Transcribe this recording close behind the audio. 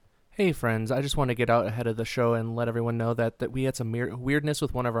Hey friends, I just want to get out ahead of the show and let everyone know that we had some weirdness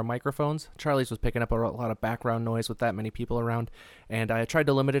with one of our microphones. Charlie's was picking up a lot of background noise with that many people around, and I tried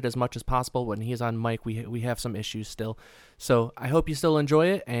to limit it as much as possible. When he's on mic, we have some issues still. So I hope you still enjoy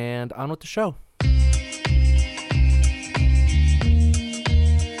it, and on with the show.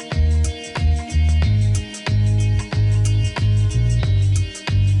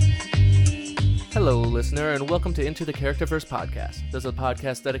 Hello, listener, and welcome to Into the Characterverse podcast. This is a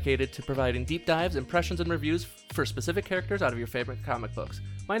podcast dedicated to providing deep dives, impressions, and reviews for specific characters out of your favorite comic books.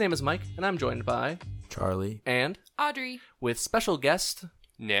 My name is Mike, and I'm joined by Charlie and Audrey, with special guest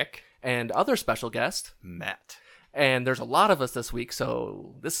Nick, and other special guest Matt. And there's a lot of us this week,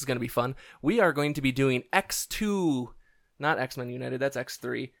 so this is going to be fun. We are going to be doing X2, not X-Men United, that's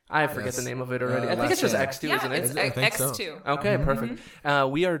X3. I forget the name of it already. I think it's just X2, isn't it? Yeah, it's X2. So. Okay, perfect.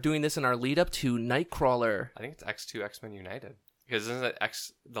 We are doing this in our lead up to Nightcrawler. I think it's X2 X-Men United. Because isn't it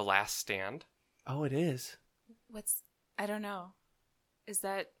The Last Stand? Oh, it is. I don't know. Is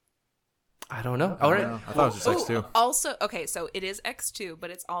that... I don't know. All right. I thought it was just X2. Also, okay, so it is X2,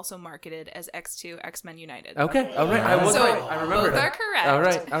 but it's also marketed as X2 X-Men United. Okay, all right. I remember both that. are correct. All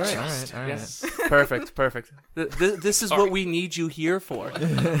right. All right. Yes. Perfect. This is what we need you here for.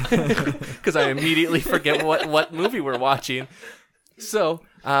 Because I immediately forget what movie we're watching. So,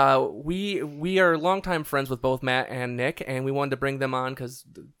 we are longtime friends with both Matt and Nick, and we wanted to bring them on because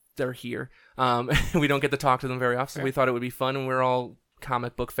they're here. We don't get to talk to them very often, so we thought it would be fun, and we're all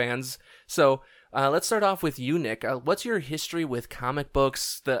comic book fans. So let's start off with you, Nick. What's your history with comic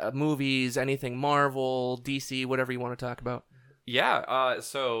books, the movies, anything Marvel, DC, whatever you want to talk about? Yeah,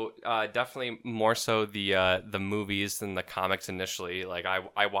 so definitely more so the movies than the comics initially. Like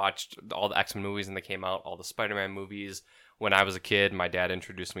I watched all the X-Men movies when they came out, all the Spider-Man movies. When I was a kid, my dad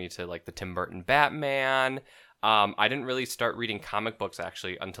introduced me to like the Tim Burton Batman. I didn't really start reading comic books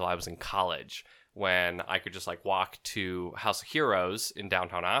actually until I was in college, when I could just like walk to House of Heroes in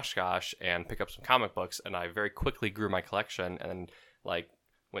downtown Oshkosh and pick up some comic books, and I very quickly grew my collection and like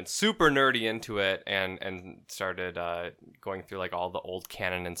went super nerdy into it and started going through like all the old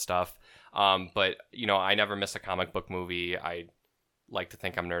canon and stuff. But you know, I never miss a comic book movie. I like to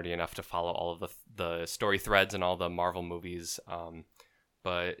think I'm nerdy enough to follow all of the story threads and all the Marvel movies.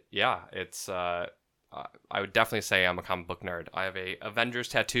 But yeah, it's I would definitely say I'm a comic book nerd. I have a Avengers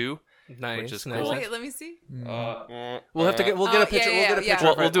tattoo. Nice, which is nice. cool. Wait, let me see. We'll get a picture. Yeah, we'll get a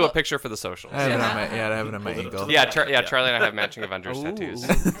picture. We'll do a picture for the socials. I have it on my ankle. Yeah, Charlie and I have matching Avengers tattoos.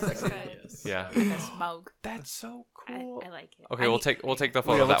 Yeah. Smoke. That's so cool. I like it. Okay, we'll take the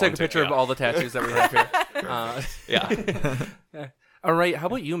photo. We'll take a picture of all the tattoos that we have here. Yeah. All right. How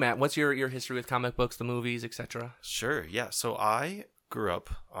about you, Matt? What's your history with comic books, the movies, etc.? Sure, yeah. So I grew up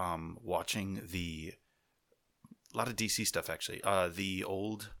watching a lot of DC stuff, actually.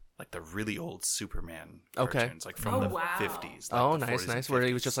 The really old Superman cartoons, like from the 50s. Like Oh, the nice. 40s and Where he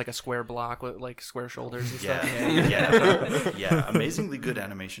 50s. was just like a square block with like square shoulders and Yeah, stuff. yeah. Amazingly good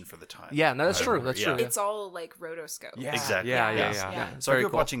animation for the time. Yeah, no, that's true. Yeah. It's all like rotoscope. Yeah. Exactly. Yeah. So I Very grew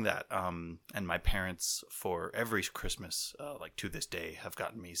up cool. watching that, and my parents, for every Christmas, like to this day, have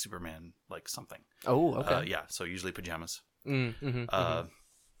gotten me Superman, like something. Oh, okay. Yeah, so usually pajamas. Mm-hmm.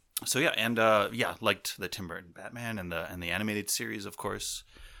 So yeah, and liked the Tim Burton Batman and the animated series, of course.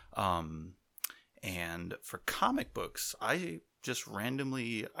 And for comic books, I just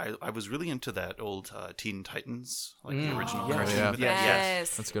randomly I was really into that old Teen Titans, like the original cartoon. yeah. With Yes. that.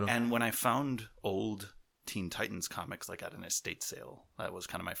 Yes. That's a good one. And when I found old Teen Titans comics, like at an estate sale, that was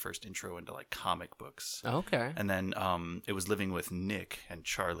kind of my first intro into like comic books. Okay. And then it was living with Nick and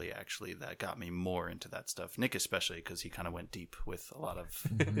Charlie, actually, that got me more into that stuff. Nick especially, because he kind of went deep with a lot of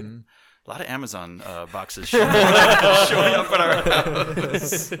Amazon boxes showing up at our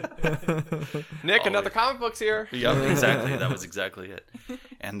house. Nick, another comic book's here. Yep, exactly. That was exactly it.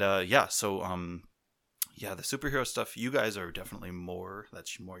 And so the superhero stuff, you guys are definitely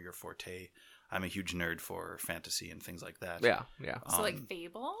that's more your forte. I'm a huge nerd for fantasy and things like that. Yeah. So like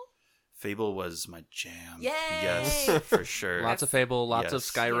Fable? Fable was my jam. Yay! Yes, for sure. Lots of Fable, lots of Yes.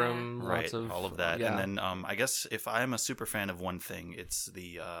 Skyrim, Right, lots of all of that. Yeah. And then I guess if I'm a super fan of one thing, it's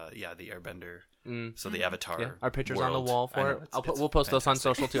the Airbender. So the Avatar. Yeah. Our pictures world. on the wall I know, for it. it's We'll post those on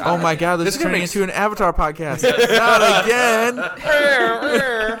social too. Oh my God! This is gonna turning make into an Avatar podcast. Not again.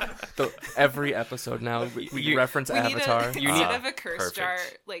 every episode now we reference Avatar. Instead of a curse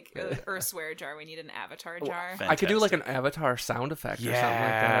Perfect. jar, or a swear jar, we need an Avatar jar. I could do like an Avatar sound effect or something like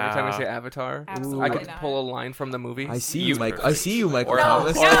that every time we say Avatar. Absolutely I could not. pull a line from the movie. I see you, Mike. I see you, Michael. Or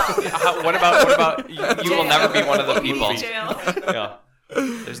what about you will never be one of the people. Jail. Yeah.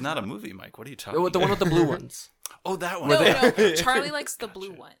 There's not a movie, Mike. What are you talking The about? one with the blue ones. Oh, that one. No, Charlie likes the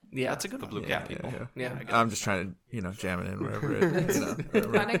blue one. Yeah, That's a good one. Blue cat people. yeah. I'm just trying to, jam it in wherever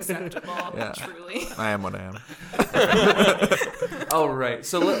wherever. Unacceptable, Yeah. truly. I am what I am. All right,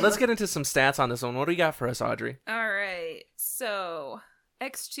 so let's get into some stats on this one. What do you got for us, Audrey? All right. So,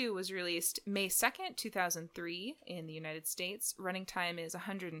 X2 was released May 2nd, 2003 in the United States. Running time is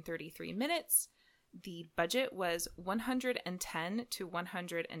 133 minutes. The budget was $110 to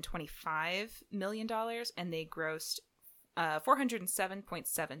 $125 million, and they grossed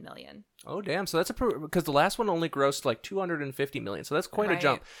 $407.7 million. Oh, damn. So that's because the last one only grossed like $250 million. So that's quite a Right.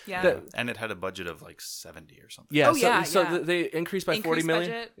 jump. Yeah. And it had a budget of like 70 or something. Yeah. Oh, so, yeah, so yeah. they increased by Increased $40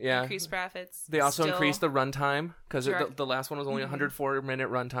 million. budget, Yeah. increased profits. They also Still- increased the runtime because Direct- the last one was only 104-minute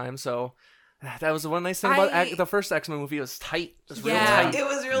runtime. So that was the one nice thing about the first X-Men movie. It was tight. It was real tight. it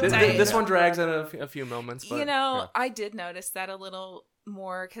was real This, tight. this one drags in a few moments. But, I did notice that a little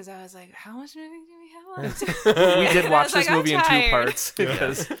more because I was like, how much movie do we have left? we did And I watch was this like, I'm movie in 2 tired. parts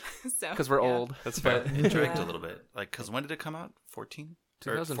because So, we're yeah. old. That's fair. It dragged Yeah. a little bit. Like, because when did it come out? 14?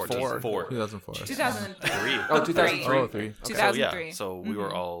 2004. 2004. 2003. Oh, 2003. Oh, 3. 2003. So we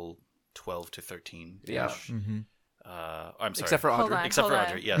were all 12 to 13. Yeah. Mm-hmm. I'm sorry. Except for Hold Audrey. on. Except for hold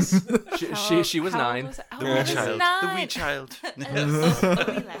Audrey, on. yes. She was How 9. old was I? The Oh, I wee was child. The 9. wee child. Wee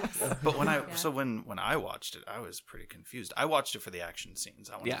lass. But when Yeah. when I watched it, I was pretty confused. I watched it for the action scenes.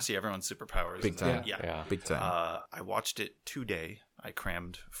 I wanted Yeah. to see everyone's superpowers. Big and- time. Yeah. Yeah. Big time. I watched it today. I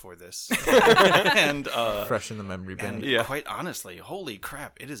crammed for this. and Fresh in the memory bank. and quite honestly, holy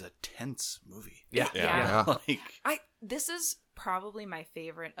crap, it is a tense movie. Yeah. Yeah. Like This is probably my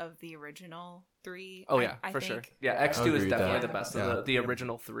favorite of the original 3. Oh yeah, I for think. sure. Yeah, X2 I'll is agree with definitely that. the best Yeah. of the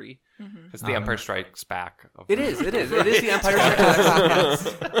original 3. It's the Empire Strikes Back. Of It is the Empire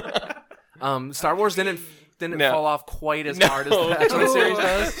Strikes Back. Star Wars didn't No. fall off quite as hard as the X-Men series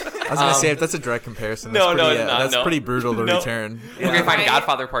does. I was gonna say if that's a direct comparison, No, that's no, pretty, it's not, that's no. pretty brutal to No. return. Okay, fine. Right.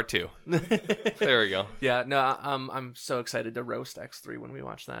 Godfather Part 2. There we go. Yeah, no, I'm so excited to roast X3 when we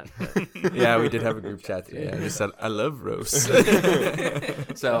watch that. But- Yeah, we did have a group chat today. I just said I love roast.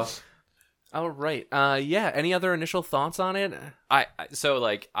 so, all right. Yeah. Any other initial thoughts on it? I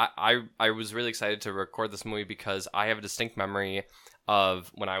was really excited to record this movie because I have a distinct memory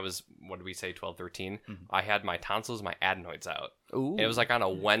of when I was, what did we say, 12, 13? I had my tonsils, my adenoids out. Ooh. And it was like on a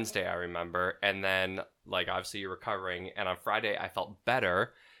Wednesday, I remember. And then, like, obviously you're recovering. And on Friday, I felt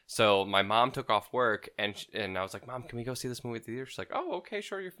better. So my mom took off work, and I was like, Mom, can we go see this movie at the theater? She's like, oh, okay,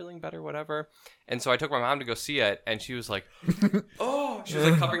 sure, you're feeling better, whatever. And so I took my mom to go see it, and she was like, oh, she was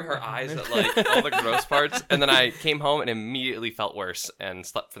like covering her eyes at like all the gross parts. And then I came home and immediately felt worse and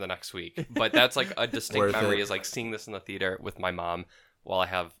slept for the next week. But that's like a distinct Worth memory it. is like seeing this in the theater with my mom while I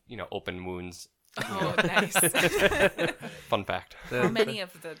have, open wounds. Oh, nice. Fun fact. How many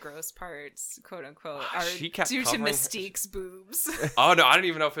of the gross parts, quote unquote, are She kept due to covering her- Mystique's boobs? Oh, no, I don't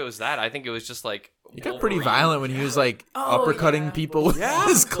even know if it was that. I think it was just like... He got pretty Wolverine. violent when he was like Oh, uppercutting yeah. people with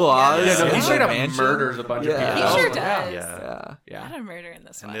his claws. Yeah, no, in he the straight up mansion. murders a bunch of Yeah. people. He sure Oh, does. yeah. Yeah. Not a murder in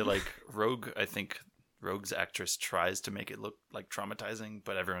this And one. they like Rogue's actress tries to make it look like traumatizing,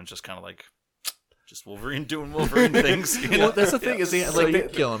 but everyone's just kind of like, just Wolverine doing Wolverine things. Well, that's the thing is, he, So like, you're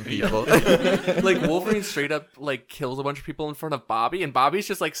killing people. like Wolverine straight up like kills a bunch of people in front of Bobby, and Bobby's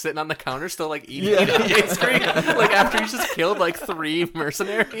just like sitting on the counter, still like eating ice cream, like after he's just killed like 3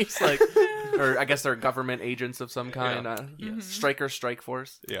 mercenaries, like, or I guess they're government agents of some kind, Stryker Strike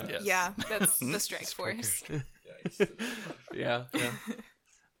Force. Yeah. Yes. Yeah, that's the strike force. Yeah.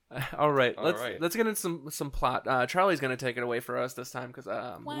 All right, All let's right. let's get into some plot. Charlie's gonna take it away for us this time because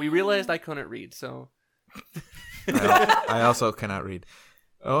we realized I couldn't read, so I also cannot read.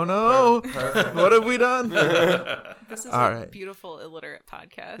 Oh no! What have we done? This is All a right. beautiful illiterate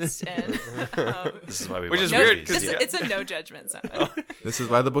podcast, and This is why we Which watch is no, weird, movies. 'cause, it's a no judgment zone. This is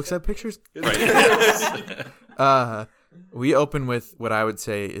why the books have pictures. Right. We open with what I would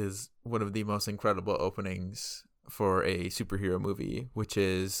say is one of the most incredible openings for a superhero movie, which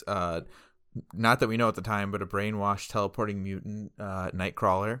is not that we know at the time, but a brainwashed teleporting mutant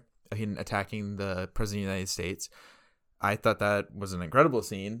Nightcrawler attacking the president of the United States. I thought that was an incredible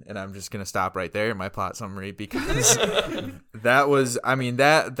scene, and I'm just gonna stop right there in my plot summary because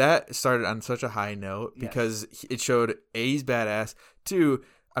that started on such a high note because it showed he's badass. 2,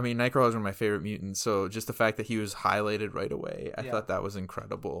 Nightcrawler is one of my favorite mutants, so just the fact that he was highlighted right away, I thought that was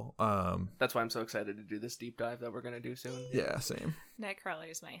incredible. that's why I'm so excited to do this deep dive that we're gonna do soon. Yeah, same.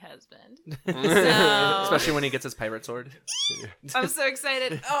 Nightcrawler's my husband. Especially when he gets his pirate sword. I'm so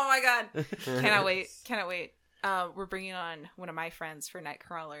excited. Oh my god. Cannot wait. We're bringing on one of my friends for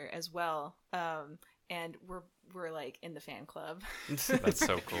Nightcrawler as well. and we're like in the fan club. That's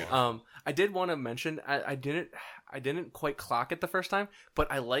so cool. I did want to mention I didn't quite clock it the first time,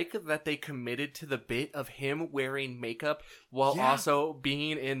 but I like that they committed to the bit of him wearing makeup while also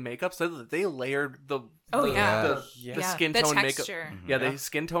being in makeup, so that they layered the skin tone makeup. texture. Yeah, they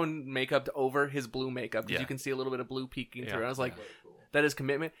skin tone makeup over his blue makeup because Yeah. you can see a little bit of blue peeking through. Yeah. And I was like, that is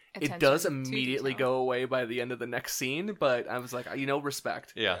commitment. Attention It does to immediately detail. go away by the end of the next scene, but I was like,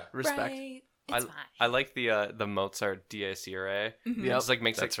 respect. Yeah. Respect. Right. It's fine. I like the Mozart Dies Irae. Mhm. Yeah. It's like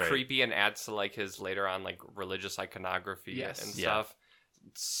makes That's it right. creepy and adds to like his later on like religious iconography Yes. and Yeah. stuff.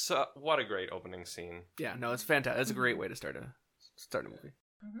 So what a great opening scene. Yeah, no, it's fantastic. It's a great way to start a movie.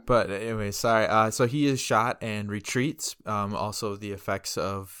 But anyway, sorry. So he is shot and retreats. Also, the effects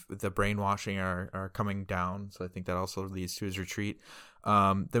of the brainwashing are coming down. So I think that also leads to his retreat.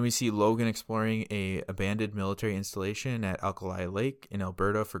 Then we see Logan exploring a abandoned military installation at Alkali Lake in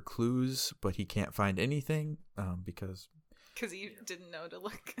Alberta for clues, but he can't find anything because Because you didn't know to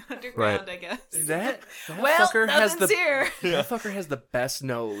look underground, I guess. That well, fucker has nothing's the here. that fucker has the best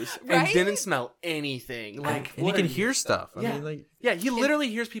nose and Right? didn't smell anything. Like, and he what can are hear stuff. I Yeah. mean, like Yeah, he literally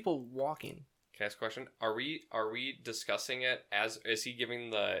hears people walking. Can I ask a question? Are we discussing it as is he giving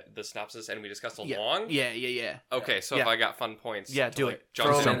the synopsis and we discussed along? Yeah. Okay, so Yeah. if I got fun points, Yeah, to, do like, it. Jump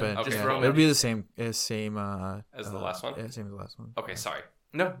Throw jump in. in. Okay. Just Yeah. throw 'em It'll in. be the same as As the last one? Yeah, same as the last one. Okay, sorry.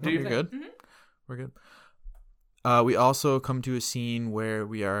 No, do You're your good. Mhm. We're good. We also come to a scene where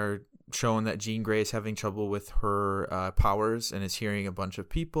we are shown that Jean Grey is having trouble with her powers and is hearing a bunch of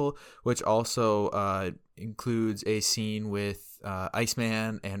people, which also includes a scene with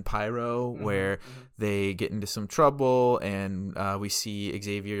Iceman and Pyro where they get into some trouble, and we see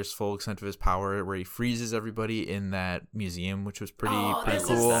Xavier's full extent of his power where he freezes everybody in that museum, which was pretty this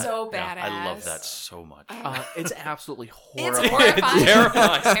cool. is so Yeah, badass. I love that so much. It's absolutely It's horrifying. horrifying.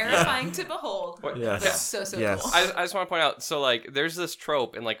 Terrifying. Terrifying to behold. Yes. It's so Yes. cool. I just want to point out, so like, there's this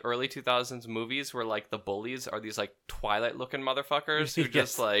trope in like early 2000s movies where like the bullies are these like Twilight-looking motherfuckers who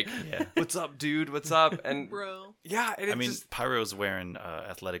just like, Yeah. "What's up, dude? What's up?" And Bro. yeah, and I it's mean, just Pyro's wearing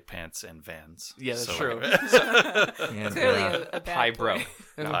athletic pants and Vans. Yeah, that's so, true. And, Clearly yeah. a bad Hi, bro. boy.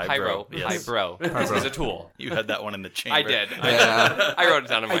 Hi, bro. Yes. Hi, bro. This is a tool. You had that one in the chamber. I did. Yeah. I wrote it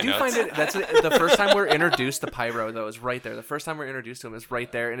down in my I do notes. find it that's the first time we're introduced to Pyro though is right there. The first time we're introduced to him is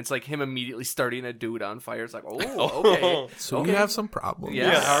right there, and it's like him immediately starting a dude on fire. It's like, oh, okay. So Okay. you have some problems.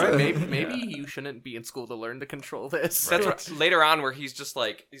 Yeah, all right. Maybe you shouldn't be in school to learn to control this. That's what, later on where he's just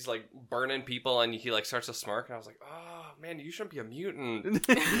like he's like burning people and he like starts to smirk and I was like, oh man, you shouldn't be a mutant.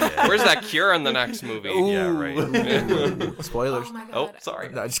 Yeah. Where's that cure in the next movie? Yeah, right. Spoilers. Oh my god. Oh, sorry.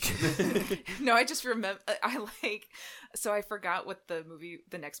 No, just kidding. No, I just remember. So I forgot what the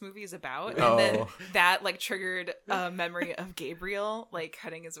next movie is about, and Oh. then that like triggered a memory of Gabriel like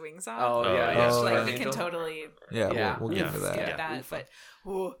cutting his wings off. Oh Oh, yeah, yeah. Which, Oh, like yeah. we can totally Yeah, Yeah. we'll get into Yeah. that. skip Yeah. that, but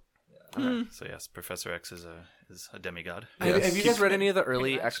ooh. So yes, Professor X is a demigod. Yes. Have you guys read any of the Pretty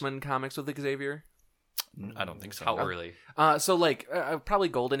early much. X-Men comics with Xavier? I don't think so. How early? So like probably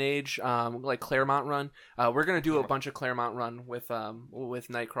Golden Age, like Claremont run. We're gonna do a bunch of Claremont run with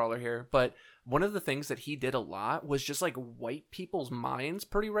Nightcrawler here, but one of the things that he did a lot was just like wipe people's minds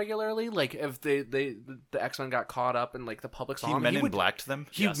pretty regularly. Like if the X-Men got caught up in like the public He saw Men him, in Blacked them.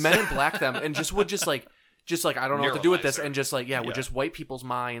 he Yes. Men in Black them and would just like I don't know what to do with this, Neuralizer. and just like would Yeah. just wipe people's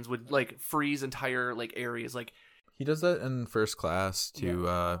minds, would like freeze entire like areas, like. He does that in First Class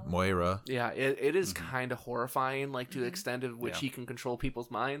to Moira. Yeah, it is kind of horrifying, like to the extent of which Yeah. he can control people's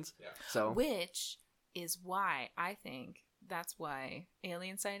minds. So Which is why I think that's why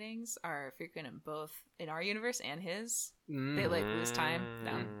alien sightings are frequent in our universe and his. They like lose time.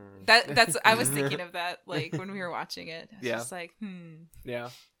 No. That's I was thinking of that like when we were watching it. I was Yeah. just like, yeah,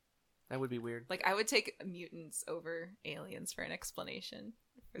 that would be weird. Like I would take mutants over aliens for an explanation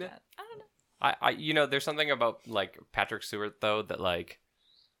for Yeah. that. I don't know. I there's something about like Patrick Stewart though that like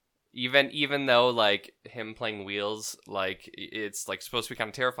even though like him playing Wheels, like it's like supposed to be kind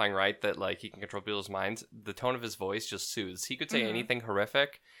of terrifying, right? That like he can control people's minds. The tone of his voice just soothes. He could say anything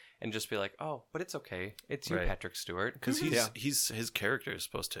horrific and just be like, "Oh, but it's okay. It's you, Right. Patrick Stewart." Because Yeah. he's his character is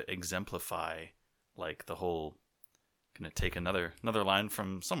supposed to exemplify like the whole. Gonna take another line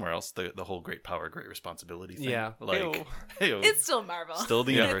from somewhere else. The whole great power, great responsibility thing. Yeah. like Ew. hey-o. It's still Marvel. still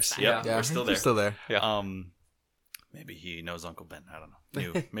the It's universe. fine. Yep, Yeah. we're still there. Still there. Yeah. Maybe he knows Uncle Ben. I don't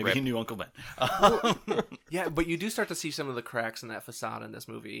know. Maybe he knew Uncle Ben. Yeah, but you do start to see some of the cracks in that facade in this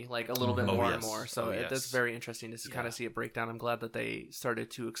movie, like a little bit Oh, more and yes. more. So Oh, that's yes. very interesting to kind Yeah. of see a breakdown. I'm glad that they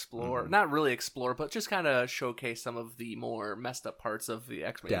started to explore, not really explore, but just kind of showcase some of the more messed up parts of the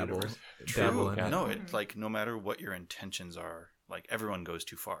X-Men Dabble. universe. Dabble in True. it. No, it like no matter what your intentions are, like everyone goes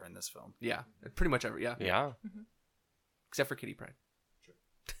too far in this film. Yeah, pretty much every Yeah. except for Kitty Pryde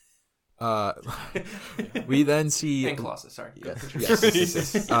We then see and Colossus. Sorry.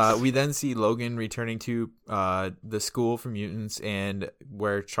 Yes. We then see Logan returning to the school for mutants, and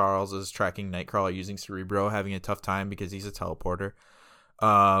where Charles is tracking Nightcrawler using Cerebro, having a tough time because he's a teleporter.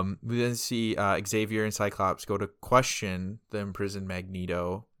 We then see Xavier and Cyclops go to question the imprisoned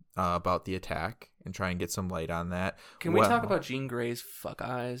Magneto about the attack and try and get some light on that. Can we talk about Jean Grey's fuck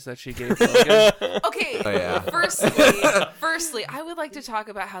eyes that she gave Logan? Okay. Oh, yeah. Firstly, I would like to talk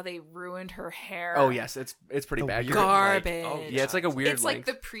about how they ruined her hair. Oh yes, it's pretty bad. You're Garbage. yeah, it's like a weird. It's like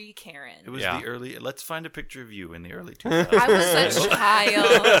the pre-Karen. It was Yeah. the early. Let's find a picture of you in the early 2000s. I was a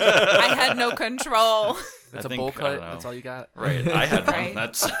child. I had no control. It's I a think, bowl I cut. don't know. That's all you got. Right, I had one. Right.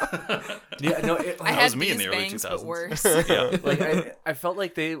 That's Yeah, no. I That had was me in these the early bangs, 2000s. but worse. yeah. Like I felt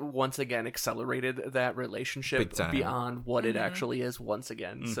like they once again accelerated that relationship Big time. beyond what it actually is once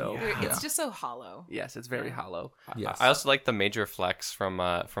again. So It's just so hollow. yes, it's very hollow. Yes. I also like the major flex from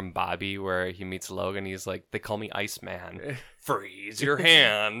Bobby where he meets Logan. He's like, they call me Iceman. Freeze your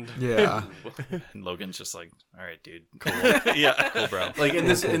hand. Yeah. And Logan's just like, all right, dude. Cool. yeah. Cool, bro. Like in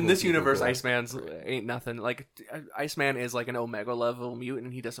this universe, Iceman's ain't nothing. Like Iceman is like an Omega level mutant,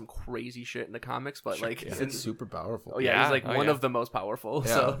 and he does some crazy shit in the comics. But like, It's super powerful. oh yeah, Yeah. he's like Oh, one yeah. of the most powerful.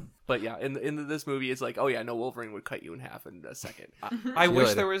 Yeah. So, but yeah, in this movie, it's like, oh yeah, no, Wolverine would cut you in half in a second. I you wish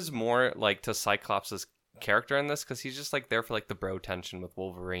later. there was more like to Cyclops' character in this because he's just like there for like the bro tension with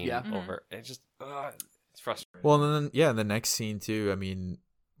Wolverine. Yeah. Over it just it's frustrating. Well, and then yeah, the next scene too. I mean,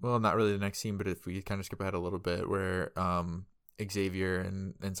 well, not really the next scene, but if we kind of skip ahead a little bit, where Xavier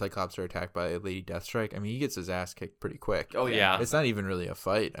and Cyclops are attacked by Lady Deathstrike. I mean, he gets his ass kicked pretty quick. Oh Yeah. It's not even really a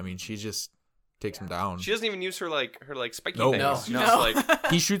fight. I mean, she just takes him down. She doesn't even use her spiky No. things. No. She's No. just like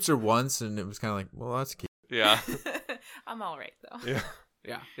He shoots her once, and it was kind of like, well, that's cute. yeah. I'm all right though.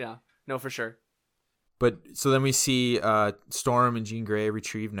 Yeah. Yeah, no, for sure. But so then we see Storm and Jean Grey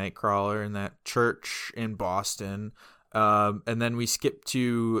retrieve Nightcrawler in that church in Boston. And then we skip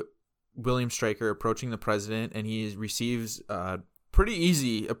to William Stryker approaching the president, and he receives pretty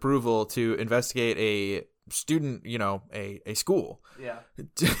easy approval to investigate a student, a school. Yeah.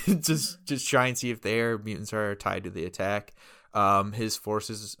 just try and see if their mutants are tied to the attack. His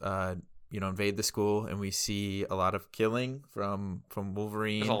forces invade the school, and we see a lot of killing from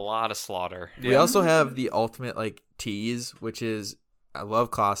Wolverine. There's a lot of slaughter. We also have the ultimate tease, which is I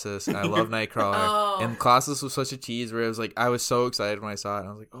love Colossus and I love Nightcrawler. Oh. And Colossus was such a tease where it was like I was so excited when I saw it. And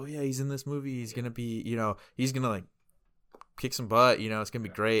I was like, oh yeah, he's in this movie. He's gonna be, he's gonna kick some butt. It's gonna be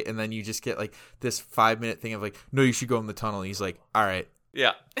great. And then you just get this 5-minute thing of no, you should go in the tunnel. And he's like, all right,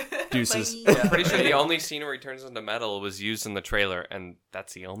 Yeah. deuces. Bye. Yeah. Pretty sure the only scene where he turns into metal was used in the trailer, and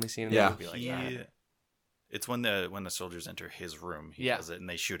that's the only scene in Yeah. the movie like that. Yeah. It's when the soldiers enter his room. He Yeah. does it, and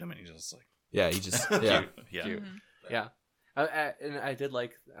they shoot him, and he's just like, Yeah, he just yeah. yeah. Cute. Yeah. And I did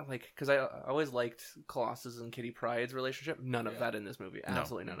like because I always liked Colossus and Kitty Pryde's relationship. None of that in this movie.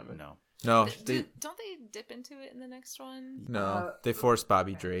 Absolutely none of it. No. No, Don't they dip into it in the next one? no, they forced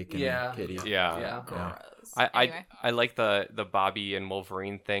Bobby Drake and yeah. Kitty. Yeah. Yeah. Gross. I Anyway. I like the Bobby and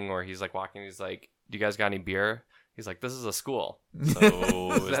Wolverine thing where he's walking. He's like, "Do you guys got any beer?" He's like, "This is a school." So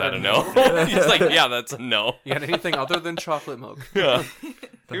is that a no? He's like, "Yeah, that's a no." You got anything other than chocolate milk? Yeah.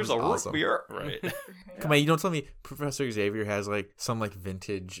 Here's was a awesome. root beer. Right. Come on, you don't tell me Professor Xavier has some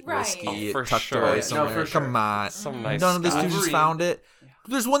vintage Right. whiskey Oh, for tucked sure. away No, somewhere. for sure. Come on. Some nice None of this stuff. dude just Wolverine. found it.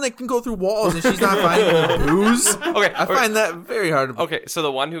 There's one that can go through walls, and she's not finding the booze. Okay. I find that very hard to Okay, so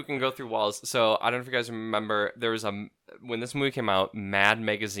the one who can go through walls. So I don't know if you guys remember, there was when this movie came out, Mad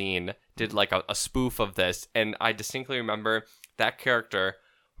Magazine did a spoof of this, and I distinctly remember that character,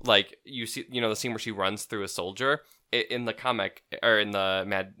 you see, the scene where she runs through a soldier. In the comic or in the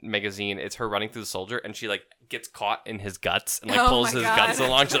Mad Magazine, it's her running through the soldier, and she gets caught in his guts and Oh pulls my his God. guts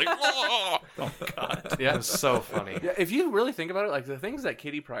along. She's like, oh god, Yeah. it's so funny. Yeah, if you really think about it, the things that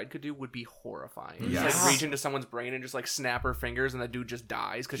Kitty Pryde could do would be horrifying. Yes. Just reach into someone's brain and just snap her fingers, and that dude just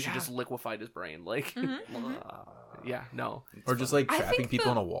dies because she just liquefied his brain. Yeah, no, or just I trapping think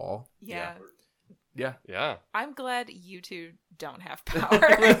people on a wall. Yeah. yeah, Yeah, I'm glad you two don't have powers.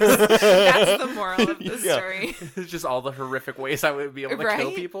 That's the moral of the Yeah. story. it's just all the horrific ways I would be able to kill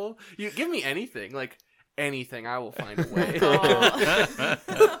Right? people. You give me anything, anything, I will find a way.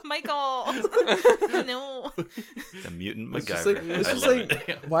 Michael. No. The mutant It's MacGyver. just I like, love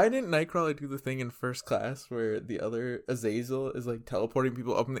it. why didn't Nightcrawler do the thing in First Class where the other Azazel is teleporting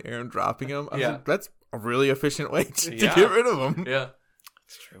people up in the air and dropping them? I was Yeah. like, that's a really efficient way to Yeah. get rid of them. Yeah,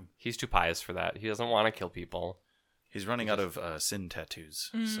 It's true. he's too pious for that. He doesn't want to kill people. He's running out of sin tattoos.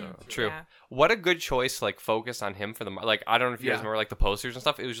 So True. Yeah. What a good choice to like focus on him for the like. I don't know if you guys Yeah. remember like the posters and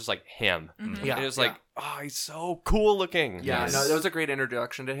stuff. It was just like him. Yeah, It was yeah. like, oh, he's so cool looking. Yeah, Yes. no, that was a great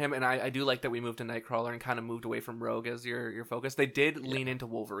introduction to him, and I do like that we moved to Nightcrawler and kind of moved away from Rogue as your focus. They did lean into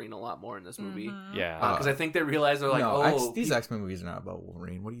Wolverine a lot more in this movie Yeah. because I think they realized they're like, no, oh, these X-Men movies are not about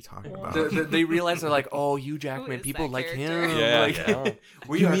Wolverine. What are you talking about? they realized they're like, oh, Hugh Jackman, is people that like character? him. Yeah, like, yeah.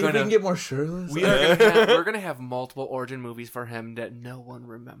 we you are mean we gonna can get more shirtless? we're gonna have multiple origin movies for him that no one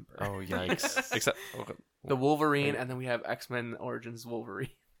remembers. Oh yikes! Except, The Wolverine, and then we have X-Men Origins Wolverine.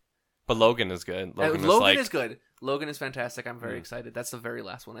 but Logan is good. Logan, Logan is, is good. Logan is fantastic. I'm very excited. That's the very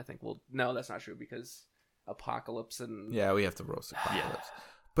last one I think. No, that's not true because Apocalypse and Yeah, we have to roast Apocalypse.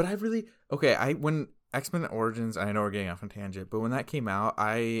 But I really when X-Men Origins, I know we're getting off on tangent, but when that came out,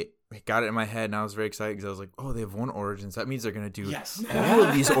 I got it in my head and I was very excited because I was like, oh, they have one Origins. That means they're gonna do all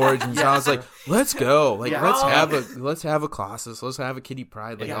of these Origins. And I was like, let's go. Like Yeah. let's have a Colossus, let's have a Kitty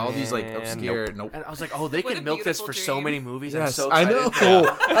Pride, like all these like And obscure and I was like, oh, they What can a milk this beautiful for so dream. many movies. Yes, I'm so I excited.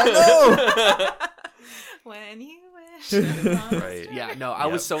 know. I know. When you wish. right. Yeah, no, I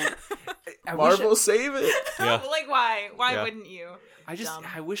was so. I Marvel, wish, save it. Yeah. Like, why? Why Yeah. wouldn't you? Dumb.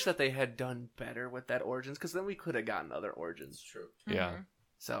 I wish that they had done better with that Origins because then we could have gotten other Origins. True. Yeah.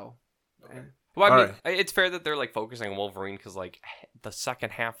 So. Well, I mean, Alright. it's fair that they're like focusing on Wolverine because like the second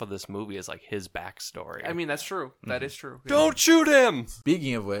half of this movie is like his backstory. I mean, that's true. That is true. don't shoot him.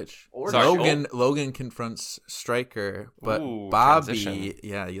 Speaking of which, Origins. Logan confronts Stryker, but Ooh, Bobby, transition.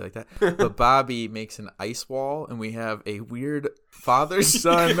 yeah, you like that? But Bobby makes an ice wall, and we have a weird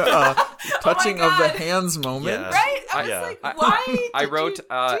father-son touching of the God. hands moment. Yeah. Right? I was Yeah. like, I- why? I did wrote you do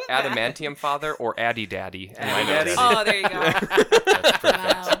that? Adamantium Father or Addy Daddy. in my Addy notes. Daddy? Oh, there you go. That's perfect.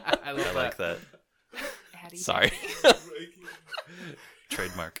 Wow. I love I like that. Addie Sorry.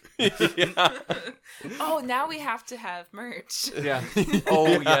 Trademark. Yeah. Oh, now we have to have merch. Yeah. Oh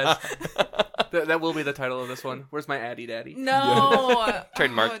yes. That will be the title of this one. Where's my Addy Daddy? No.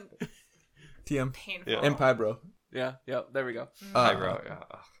 Trademark. Oh, TM painful. Yeah. Empire, bro. Yeah. Yeah. There we go. I wrote. Yeah.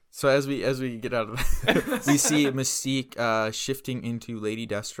 So as we get out of that, we see Mystique shifting into Lady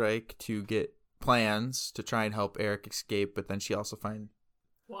Deathstrike to get plans to try and help Eric escape, but then she also finds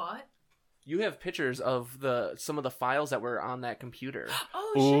What? You have pictures of some of the files that were on that computer.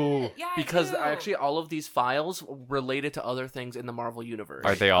 Oh Ooh. shit! Yeah, Because I do. actually all of these files related to other things in the Marvel universe.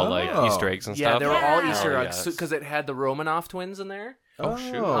 Are they all like Oh. Easter eggs and Yeah, stuff? they were all Yeah. Easter Oh, eggs yes. because it had the Romanoff twins in there. Oh,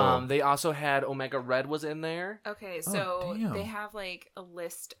 shoot. They also had Omega Red was in there. Okay, so damn. they have like a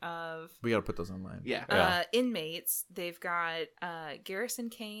list of we gotta put those online. Yeah. Yeah. inmates. They've got Garrison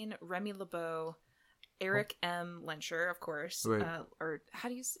Kane, Remy LeBeau, Eric M. Lencher, of course. Right. Or how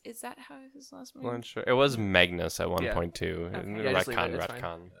do you? Is that how his last name? Well, sure. It was Magnus at one Yeah. point too. Okay. Yeah, just leave Retcon, it, it's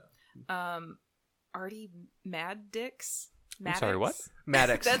fine. retcon. Artie Maddix. I'm sorry, what?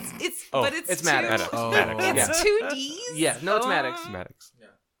 Maddox. Oh, but it's it's two, Maddox. Oh. Maddox. It's Yeah. 2 D's. Yeah, no, it's Maddox. Maddox.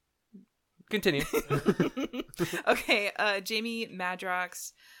 Continue. Okay, Jamie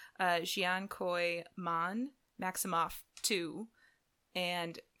Madrox, Jian Koi Man, Maximoff 2,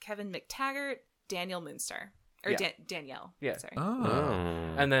 and Kevin McTaggart, Daniel Moonstar. Or Yeah. Danielle. Yeah. Sorry.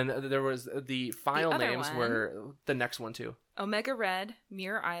 Oh. And then there was the file other names one. were the next one too. Omega Red,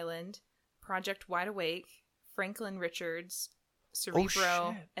 Mirror Island, Project Wide Awake, Franklin Richards,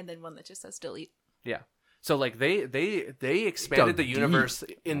 Cerebro, shit. and then one that just says delete. Yeah. So like they expanded Dug the deep. universe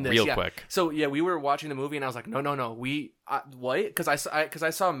in this Real yeah. quick. So yeah, we were watching the movie and I was like, no, we what? Because I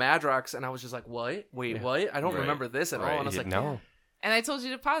saw Madrox and I was just like, what? Wait, Yeah. what? I don't Right. remember this at all. And I was like, no. And I told you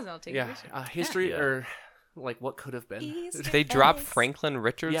to pause and I'll take yeah, it. history Yeah. or like what could have been. Easter They dropped eggs. Franklin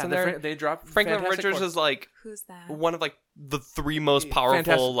Richards Yeah, in there. they dropped Franklin Fantastic Richards Four. is like Who's that? one of like the three most powerful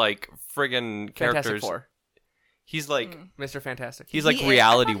Fantastic- like friggin' Fantastic characters. Four. He's like Mr. Fantastic. he's He like is. I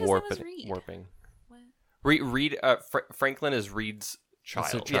reality thought his name was Reed. warping. What? Reed Franklin is Reed's That's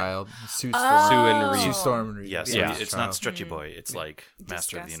a child. child. Sue Oh. Storm. Sue and Reed. Sue Storm and Reed. Yes, Yeah. it's child. not Stretchy Boy. It's like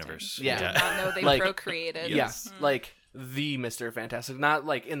Master of the Disgusting. Universe. Yeah. Did not know they Like- procreated. Yes, like the Mr. Fantastic, not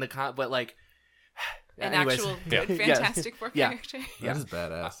like in the but like An anyways. actual Yeah. good Yeah. Fantastic Four Yeah. character. That is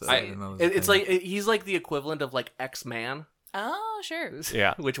badass. though. I- didn't know that was a It's thing. like he's like the equivalent of like X-Man. Oh, sure.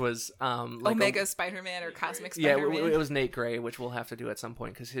 Yeah. Which was like Omega Spider-Man or Cosmic Yeah, Spider-Man. it was Nate Gray, which we'll have to do at some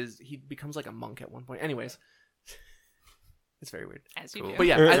point because he becomes like a monk at one point. Anyways, it's very weird. As you Cool. do. But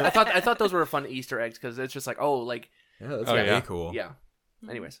yeah, I thought those were fun Easter eggs because it's just like like yeah, that's Oh, way yeah. cool. yeah.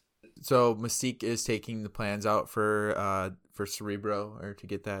 Anyways, So Mystique is taking the plans out for Cerebro, or to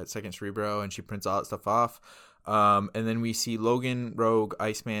get that second Cerebro, and she prints all that stuff off. And then we see Logan, Rogue,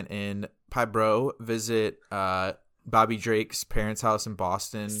 Iceman, and Pybro visit Bobby Drake's parents' house in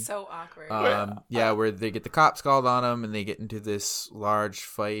Boston. So awkward. Where they get the cops called on them, and they get into this large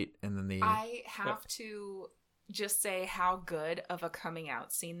fight, and then they. I have to just say how good of a coming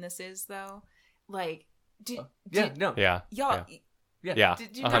out scene this is, though. Like, Yeah, y'all, yeah.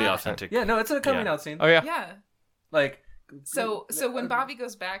 Did you Pretty not? authentic. Yeah, no, it's a coming Yeah. out scene. Oh yeah. Yeah. Like, So when Bobby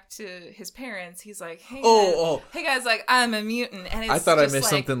goes back to his parents, he's like, "Hey, hey guys, like I'm a mutant," and it's I thought I just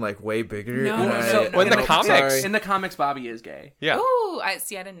missed like, something like way bigger. No, and no, I- so- and Well, in the I'm comics- sorry. in the comics, Bobby is gay. Yeah. Ooh, I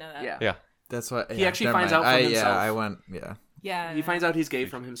didn't know that. Yeah. That's what He actually finds out from himself. Yeah, I went. Yeah. Yeah. He finds out he's gay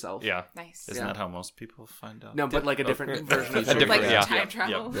from himself. Yeah. Nice. Isn't Yeah. that how most people find out? No, but like a different version of A different- Like yeah. time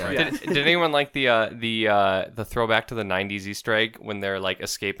travel. Yeah. Yeah. Did anyone like the throwback to the '90s Easter egg when they're like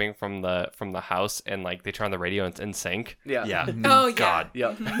escaping from the house and like they turn on the radio and it's in sync? Yeah. Yeah. Oh yeah. God.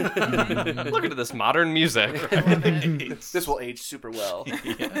 Yep. Look at this modern music. This will age super well.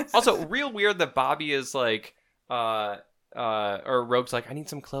 Also, real weird that Bobby is like, or Rogue's like, I need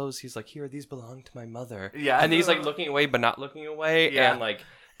some clothes. He's like, here, these belong to my mother. Yeah. And he's like looking away, but not looking away. Yeah. And like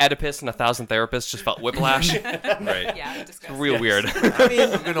Oedipus and 1,000 Therapists just felt whiplash. Right. Yeah. Disgusting. Real weird. I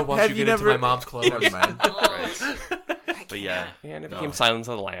mean, I'm gonna watch have you you get into never- my mom's clothes. Never mind. But yeah, And it became Silence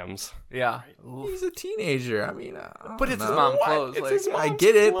of the Lambs. Yeah. He's a teenager. I mean, But it's his no. mom clothes. It's Like, his I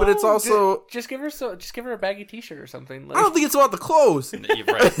get it, but it's also. just give her a baggy T-shirt or something. Like, I don't think it's about the clothes. you're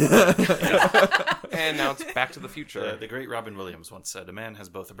right. And now it's Back to the Future. The great Robin Williams once said, "A man has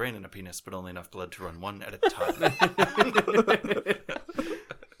both a brain and a penis, but only enough blood to run one at a time."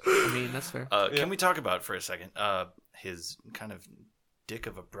 I mean, that's fair. Can we talk about for a second his kind of dick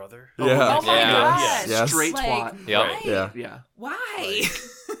of a brother? Yeah. Oh my Yeah. gosh. Yes. Straight Like, twat. Yep. why? Yeah. Yeah. Why?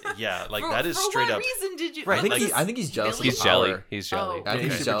 Yeah, like For- that is for straight what up. reason did you? I think was I think he's jealous. Billy? of He's the power. jelly. He's jelly. Oh. I think Yeah,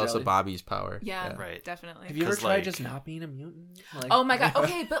 he's super jealous jelly. of Bobby's power. Yeah, Right. definitely. Have you ever 'Cause, tried like- just not being a mutant? Like, Oh my god.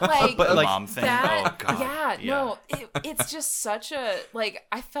 Okay, but like The like, mom thing. that. Oh god. Yeah, no, it's just such a like.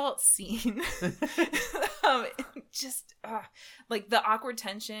 I felt seen. Just like the awkward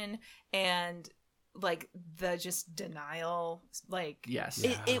tension and like the just denial. Like Yes.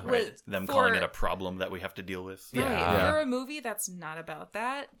 it Right. was Them for- calling it a problem that we have to deal with. Right. Yeah. For a movie that's not about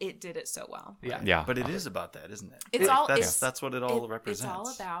that, it did it so well. Yeah. Yeah. But it is about that, isn't it? It's Like, all- that's what it all represents.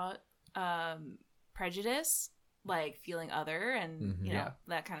 It's all about prejudice, like feeling other, and you know Yeah.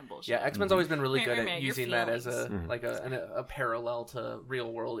 that kind of bullshit. Yeah, X-Men's always been really Meh, good meh, meh, at your using that as a feelings. like a parallel to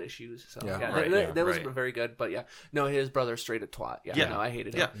real world issues. So Yeah. yeah, Right, that was right. very good. But yeah, no, his brother's straight a twat. Yeah, Yeah. no, I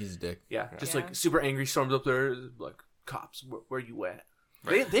hated Yeah. him. He's a dick. Yeah, just Yeah. like super angry, storms up there like cops. Where you at?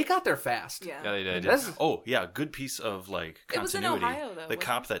 They got there fast. Yeah. Yeah, they did. That's Oh yeah, good piece of like It was in continuity. Ohio, though, the wasn't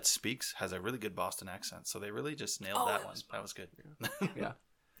cop that speaks has a really good Boston accent, so they really just nailed Oh, that it one. was That was good. yeah.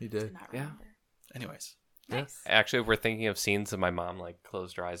 He did. Not Yeah. remember. Anyways, Nice. Actually, if we're thinking of scenes of my mom like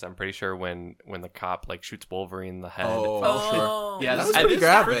closed her eyes, I'm pretty sure when the cop like shoots Wolverine in the head. Oh, Yeah, That was And pretty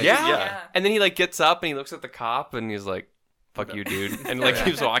graphic. Yeah. Yeah. And then he like gets up and he looks at the cop and he's like, "Fuck you, dude," and like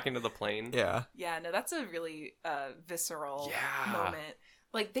keeps walking to the plane. Yeah. Yeah, no, that's a really visceral Yeah. moment.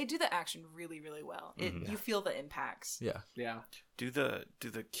 Like they do the action really, really well. You feel the impacts. Yeah. Yeah. do the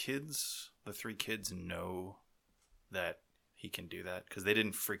three kids know that he can do that? Because they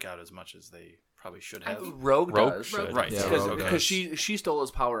didn't freak out as much as they probably should have. Rogue Rogue does. should. Right. Yeah, Because Rogue does. she stole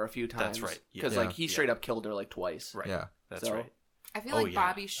his power a few times. That's right. Yeah. Because Yeah. like he straight up killed her like twice. Right. Yeah. That's So- right. I feel Oh, like yeah,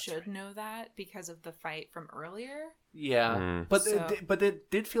 Bobby that's should know that because of the fight from earlier. Yeah, Mm. but So-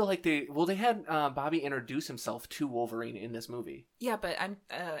 it did feel like they had Bobby introduce himself to Wolverine in this movie. Yeah, but I'm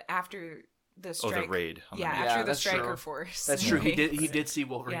after the Oh, strike. the raid. On the Yeah, mansion. after the that's striker true. force. That's true. He Right. did see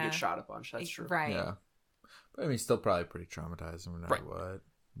Wolverine Yeah. get shot a bunch. That's true. Right. Yeah. But I mean, still probably pretty traumatized no matter Right. what.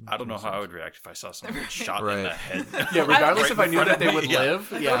 I don't know how I would react if I saw someone get shot in Right. the head. Yeah, regardless Right if I in knew front that of they me, would yeah.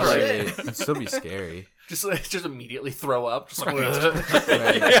 live. Yeah, Oh, like, shit. It'd still be scary. just immediately throw up. Just like,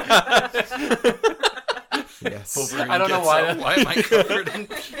 Yes. Wolverine I don't know gets why up. that- Why am I covered in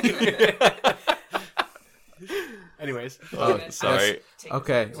puke? Anyways, Oh, Sorry.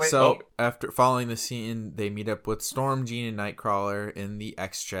 Okay, Wait, so oh. after following the scene, they meet up with Storm, Jean, and Nightcrawler in the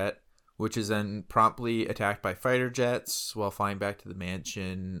X-Jet, which is then promptly attacked by fighter jets while flying back to the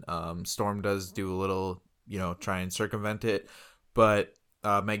mansion. Storm does do a little, try and circumvent it, but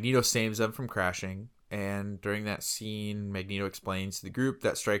Magneto saves them from crashing. And during that scene, Magneto explains to the group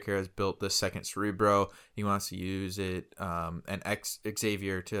that Stryker has built the second Cerebro. He wants to use it and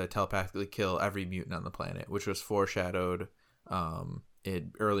Xavier to telepathically kill every mutant on the planet, which was foreshadowed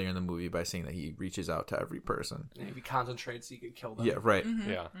earlier in the movie by saying that he reaches out to every person. if he concentrates, he could kill them. Yeah, right.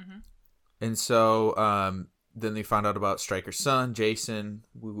 Yeah. And so then they found out about Stryker's son, Jason,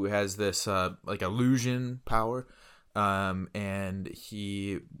 who has this like illusion power, and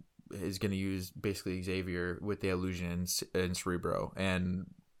he is going to use basically Xavier with the illusion and Cerebro, and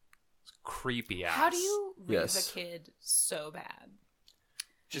Creepy ass. How do you raise Yes. a kid so bad?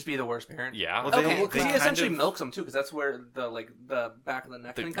 Just be the worst parent. Yeah. Well, Okay. Because he kind essentially of- milks him too, because that's where the back of the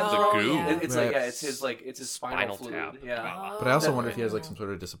neck The- thing the comes Oh, from. goo. yeah. It's Right. it's his spinal Spinal fluid. tap. Yeah. but I also Oh. wonder if he has like some sort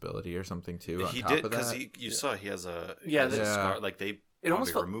of disability or something too. On He top did of because that. you saw he has a Yeah, he has a yeah. scar. Like they It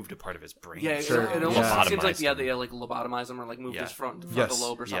almost probably felt- removed a part of his brain. Yeah, Sure. it almost Yeah. seems like Lobotomized they like lobotomize him or like move Yeah. his frontal Yes.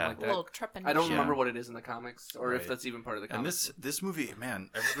 lobe or something Yeah. like A little that. trepanation. I don't Yeah. remember what it is in the comics or if Right. that's even part of the And comics. this movie,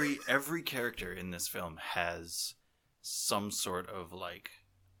 man, every character in this film has some sort of like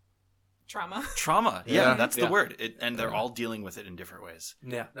trauma. Yeah. That's Yeah. the word. And they're all dealing with it in different ways.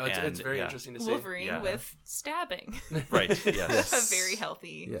 Yeah, no, it's And, very yeah. interesting to see. Wolverine Yeah. with stabbing. Right. Yes. A very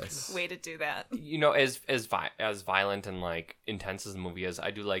healthy Yes. way to do that. You know, as violent and like intense as the movie is,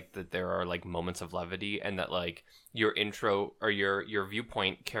 I do like that there are like moments of levity, and that like your intro or your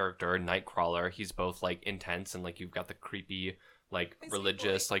viewpoint character Nightcrawler, he's both like intense and like you've got the creepy like Is he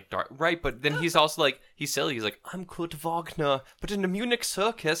religious boy? like dark, right? But then he's also like he's silly. He's like, I'm Kurt Wagner, but in the Munich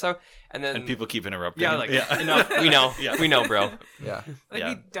circus, and then And people keep interrupting. yeah, like enough. We know, Yeah. we know, bro. Yeah. Like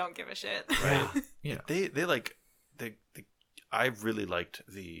Yeah. we don't give a shit. Right. Yeah. They like they I really liked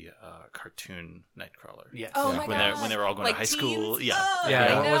the cartoon Nightcrawler. Yes. Oh Yeah. my When god. they were all going Like to high school. teens? Yeah. Oh, Yeah,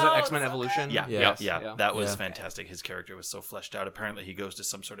 I what was it, know, X-Men so Evolution? good. Yeah, Yes. yeah, that was Yeah. fantastic. His character was so fleshed out. Apparently, he goes to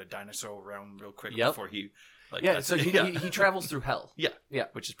some sort of dinosaur realm real quick Yep. before he, like, Yeah, that's- so he travels through hell. yeah, Yeah.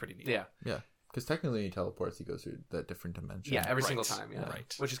 which is pretty neat. Yeah, Yeah. Because technically, he teleports. He goes through that different dimension. yeah, every Right. single time. Yeah,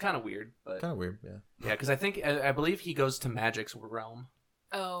 Right. which is kind of weird, but Kind of weird. Yeah. yeah, because I believe he goes to Magic's realm.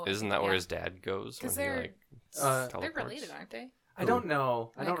 Oh, Isn't that where yeah. his dad goes? 'Cause when he, they're- like, They're They're teleports? related, aren't they? I don't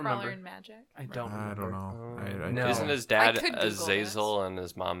know. I don't Nightcrawler remember. and Magic. I don't. I don't remember. know. I No. Isn't his dad I could Google Azazel and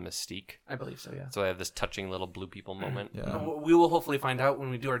his mom Mystique? I believe so. Yeah. So they have this touching little blue people moment. Yeah. We will hopefully find out when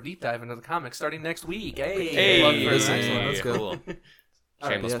we do our deep dive into the comics starting next week. Hey, Hey, plug for the listen, next one. let's go. Cool.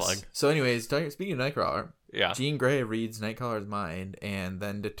 Shameless Yes. plug. So, anyways, speaking of Nightcrawler, Yeah. Jean Grey reads Nightcrawler's mind and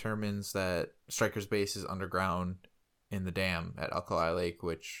then determines that Stryker's base is underground in the dam at Alkali Lake,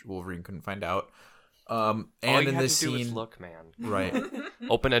 which Wolverine couldn't find out. And All you in have this to do is scene, look, man. right?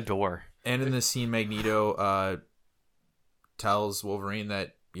 Open a door. And in this scene, Magneto tells Wolverine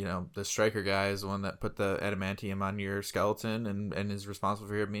that the Stryker guy is the one that put the adamantium on your skeleton and is responsible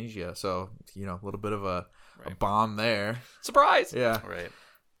for your amnesia. So a little bit of a bomb there. Surprise! Yeah. Right.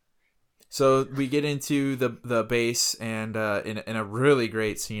 So we get into the base, and in a really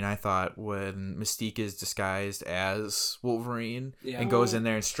great scene, I thought, when Mystique is disguised as Wolverine and goes in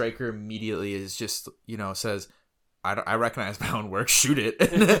there, and Stryker immediately is just says, I recognize my own work. Shoot it. I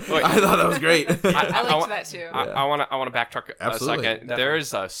thought that was great. I liked wa- that too. I want to backtrack Absolutely, a second. definitely.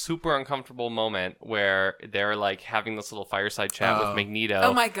 There's a super uncomfortable moment where they're like having this little fireside chat with Magneto.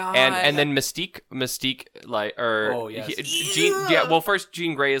 Oh my God. And then Mystique like Oh, yes. First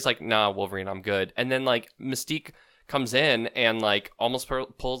Jean Grey is like, nah, Wolverine, I'm good. And then like Mystique comes in and like almost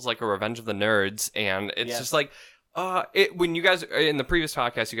pulls like a Revenge of the Nerds, and it's Yes. just like. When you guys in the previous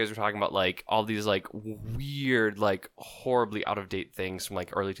podcast, you guys were talking about like all these like weird, like horribly out of date things from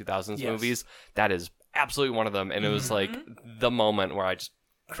like early 2000s Yes. movies. That is absolutely one of them, and it was like the moment where I just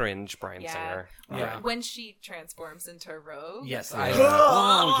cringe Bryan Yeah. Singer. Yeah. When she transforms into Rogue. Yes. Yeah.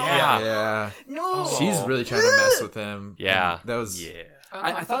 Oh yeah. Yeah. No. She's really trying to mess with him. Yeah. And that was Yeah.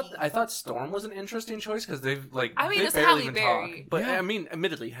 I thought Storm was an interesting choice because they've like I mean, they it's barely Halle even Berry. talk. But Yeah. I mean,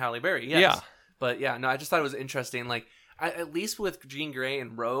 admittedly, Halle Berry. Yes. Yeah. But yeah, no, I just thought it was interesting. Like, at least with Jean Grey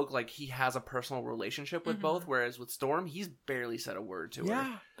and Rogue, like he has a personal relationship with both, whereas with Storm, he's barely said a word to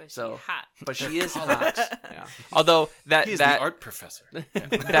her. But she's So- hot. But she is hot. Yeah. Although He's the that art professor.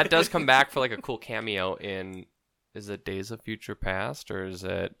 that does come back for like a cool cameo in, is it Days of Future Past, or is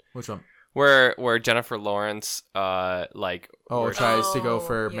it which one? where Jennifer Lawrence Oh, where- tries to go Oh,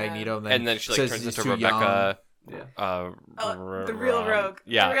 for yeah. Magneto, and then she like says turns he's into too Rebecca. Yeah. The real Rogue.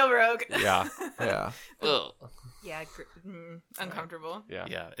 Yeah. The real Rogue. Yeah. young. Yeah. Ugh. Yeah. Uncomfortable. Yeah.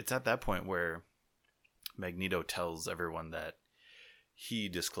 Yeah, it's at that point where Magneto tells everyone that he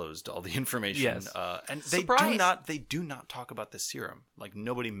disclosed all the information. Yes. And they Surprise. do not talk about the serum. Like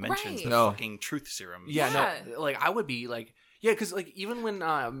nobody mentions Right. the No. fucking truth serum. Yeah, no, like I would be like, yeah, because like even when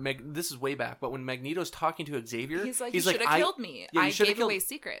this is way back, but when Magneto's talking to Xavier, He's like, you should have killed me. Yeah, you I shoulda gave killed- away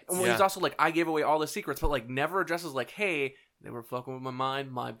secrets. Well, Yeah. he's also like, I gave away all the secrets, but like never addresses like, hey, they were fucking with my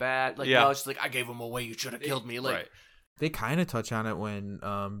mind, my bad. Like, Yeah. no, it's just like I gave them away. You should have killed me. Like, Right. They kind of touch on it when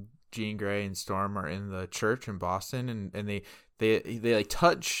Jean Grey and Storm are in the church in Boston, and they like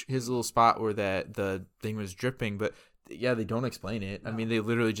touch his little spot where the thing was dripping, but yeah, they don't explain it. I mean, they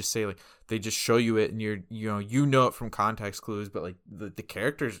literally just say like they just show you it, and you know it from context clues, but like the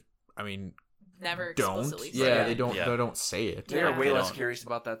characters I mean, Never don't. explicitly. Yeah, say they it. don't. Yeah. They don't say it. They are Yeah. way They less don't. curious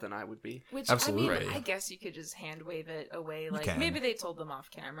about that than I would be. Which Absolutely. I mean, I guess you could just hand wave it away. Like can. maybe they told them off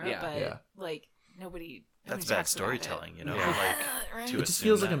camera, Yeah. but Yeah. like nobody. That's nobody bad talks about it. storytelling, you know. Yeah. Like Right. to It just assume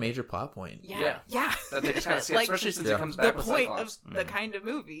feels like a that. major plot point. Yeah, yeah. That they just kind of see, Like, especially since Yeah. it comes The back with point of Cyclops. the kind of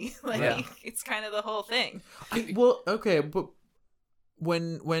movie, like Yeah. it's kind of the whole thing. Well, okay, but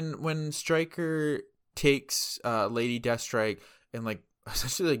when Stryker takes Lady Deathstrike and like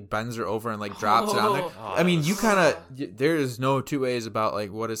essentially like bends her over and like drops it on there. Oh, I mean, you that's- kind of there is no two ways about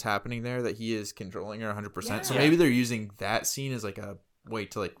like what is happening there, that he is controlling her 100%. So Yeah. maybe they're using that scene as like a way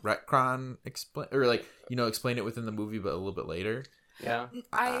to like retcon explain, or like, you know, explain it within the movie but a little bit later. Yeah.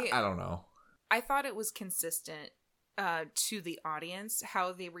 I don't know. I thought it was consistent to the audience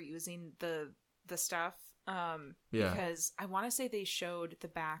how they were using the stuff. Yeah. Because I want to say they showed the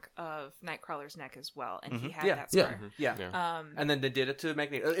back of Nightcrawler's neck as well, and he Mhm. had Yeah. that Yeah. scar. Yeah. Yeah. Um, And then they did it to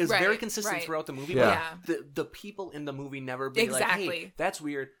Magneto. It was Right, very consistent right. throughout the movie. Yeah. But the people in the movie never be like, Exactly. hey, that's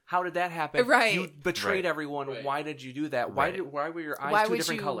weird. How did that happen? Right. You betrayed Right. everyone. Right. Why did you do that? Right. Why were your eyes Why two would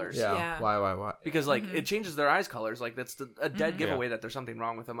different you- colors? Yeah. Yeah. Why? Because like Mhm. it changes their eyes colors. Like that's a dead Mhm. giveaway that there's something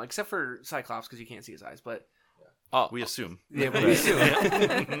wrong with them. Except for Cyclops because you can't see his eyes. But Oh, We assume. yeah, but Right. we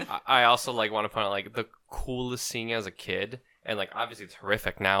assume. I also like want to point out like the coolest scene as a kid, and like obviously it's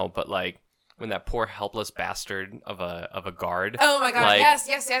horrific now, but like when that poor helpless bastard of a guard, oh my god! Like,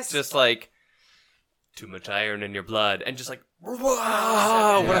 yes. just like too much iron in your blood, and just like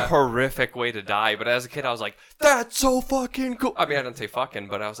wow, what a Yeah. horrific way to die. But as a kid, I was like, that's so fucking cool. I mean, I didn't say fucking,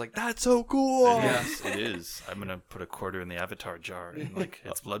 but I was like, that's so cool. Yes, it is. I'm gonna put a quarter in the Avatar jar and like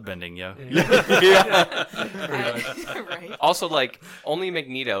it's bloodbending, yo. Right. Also, like, only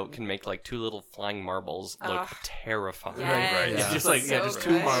Magneto can make like two little flying marbles look Ugh. terrifying. Yes. Right. It's Yeah. just like So just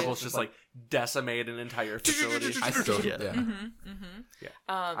two good. marbles, just like decimate an entire facility. I still Yeah. yeah. Yeah.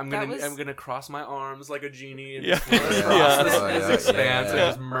 I'm I'm gonna cross my arms like a genie and Yeah. just float Yeah. across this, Oh, yeah, this expanse yeah. and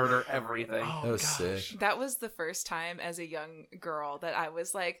just murder everything. That was sick. That was the first time as a young girl that I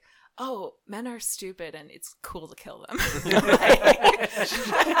was like, oh, men are stupid and it's cool to kill them.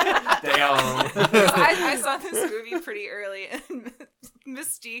 Damn. I saw this movie pretty early, and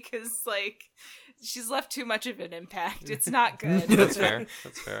Mystique is like, she's left too much of an impact. It's not good. That's fair.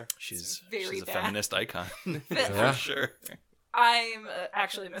 That's fair. She's very a bad. feminist icon. Yeah. For sure. I'm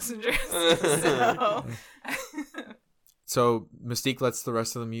actually Messenger. So. So Mystique lets the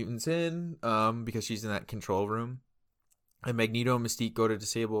rest of the mutants in, because she's in that control room. And Magneto and Mystique go to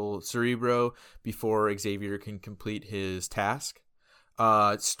disable Cerebro before Xavier can complete his task.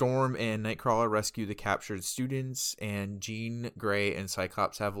 Storm and Nightcrawler rescue the captured students, and Jean Grey and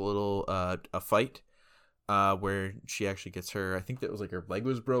Cyclops have a little a fight, where she actually gets her. I think that was like her leg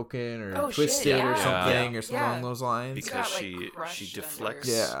was broken or Oh, shit, twisted or yeah. something Yeah. or something Yeah. along those lines. Because got, like, she crushed deflects.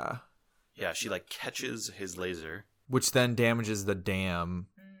 under. Yeah, Yeah, she like catches his laser which then damages the dam.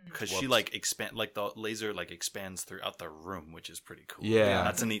 because she like expand like the laser like expands throughout the room, which is pretty cool. Yeah.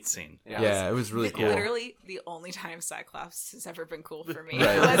 That's a neat scene. Yeah, it was really cool. Literally, the only time Cyclops has ever been cool for me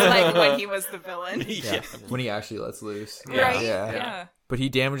Right. was like when he was the villain. Yeah, when he actually lets loose. Right? Yeah. But he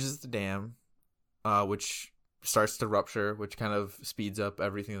damages the dam, which starts to rupture, which kind of speeds up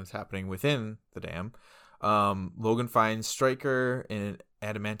everything that's happening within the dam. Logan finds Stryker in an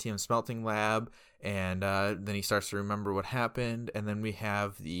adamantium smelting lab, and then he starts to remember what happened. And then we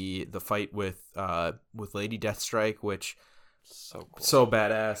have the fight with Lady Deathstrike, which So cool. so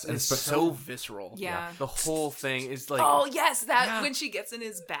badass, and It's especially so visceral. Yeah. The whole thing is like Oh yes, that Yeah. when she gets in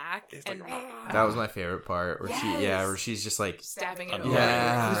his back It's and that was my favorite part. Where Yes. where she's just like, stabbing it.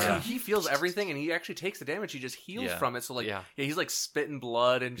 Yeah. away. Yeah. He feels everything and he actually takes the damage. He just heals Yeah. from it. So like Yeah. he's like spitting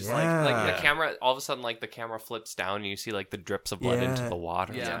blood and just Yeah. Like Yeah. the camera, all of a sudden, like the camera flips down and you see like the drips of blood into Yeah. the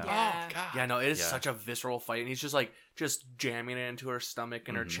water. Yeah. Yeah. Oh god. yeah, no, it is Yeah. such a visceral fight, and he's just like just jamming it into her stomach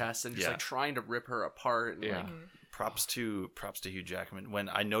and her Mhm. chest, and just Yeah. like trying to rip her apart. And, Yeah. like, Props to Hugh Jackman. When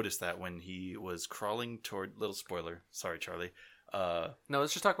I noticed that when he was crawling toward, little spoiler, sorry Charlie. no,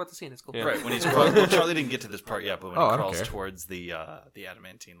 let's just talk about the scene. It's cool. Yeah. Right when he's crawling. Well, Charlie didn't get to this part yet, but when Oh, I he don't crawls care. towards the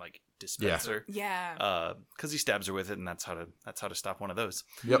adamantine like dispenser, Yeah. because he stabs her with it, and that's how to stop one of those,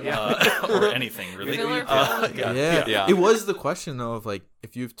 yep. or anything really. Filler Yeah. Yeah. It was the question though of like,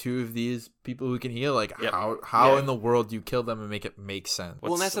 if you have two of these people who can heal, like Yep. how Yeah. in the world do you kill them and make it make sense?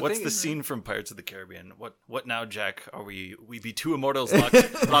 What's, Well, that's the what's thing. the scene from Pirates of the Caribbean? What now, Jack? Are we be two immortals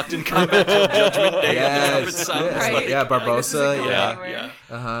locked in combat till Judgment Day? Yes. Trumpet sounds? Yes. Right. Yeah, Like, this isn't Barbosa. going Yeah. anywhere.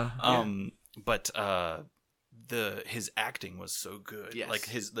 Uh-huh. But his acting was so good. Yes. Like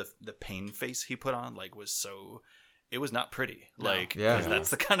the pain face he put on like was so. It was not pretty. Like, Yeah. 'cause that's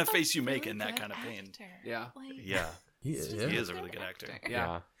the kind of face you make Really in that good kind of pain. actor. Yeah. Like, Yeah, He is, he yeah. is a really good actor.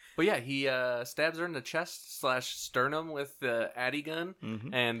 Yeah. But yeah, he stabs her in the chest / sternum with the Addy gun,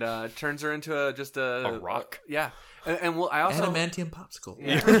 and turns her into just a rock. Yeah, and well, I also Adamantium popsicle.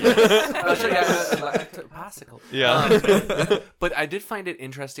 popsicle. Yeah. But I did find it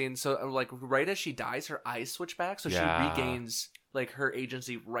interesting. So like right as she dies, her eyes switch back, so Yeah. she regains like her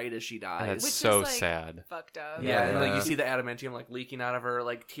agency right as she dies. That's Which so is, like, sad. Fucked up. Yeah, and like Yeah. you see the adamantium like leaking out of her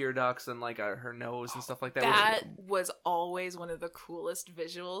like tear ducts and like her nose and stuff like that. That was always one of the coolest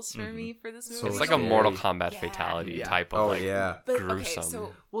visuals for me for this movie. So It's It's like a scary. Mortal Kombat Yeah. fatality Yeah. type of Oh, like yeah. But gruesome.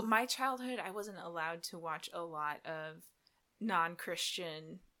 okay, so my childhood, I wasn't allowed to watch a lot of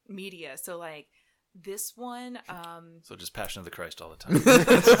non-Christian media. So like this one, So just Passion of the Christ all the time.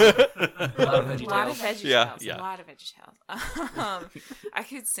 A lot of a VeggieTales. lot of VeggieTales. Yeah, yeah. A lot of VeggieTales. I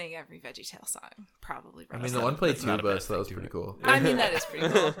could sing every VeggieTale song, probably. I Right mean, the now. one played That's not a tuba, bad so that was thing, pretty cool. I mean, that is pretty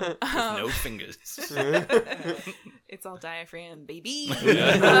cool. No fingers. It's all diaphragm, baby.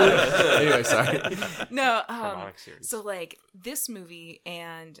 Anyway, sorry. No, Harmonic series. so like this movie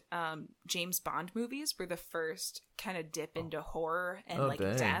and James Bond movies were the first kind of dip into horror and Oh, like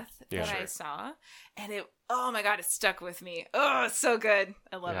dang. death Yeah. that I Sure. saw, and oh my god, it stuck with me. Oh, it's so good.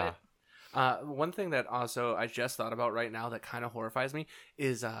 I love Yeah. it. One thing that also I just thought about right now that kind of horrifies me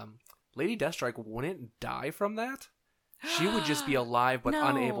is Lady Deathstrike wouldn't die from that. She would just be alive but No.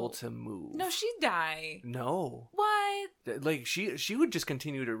 unable to move. No, she'd die. No. What? Like she would just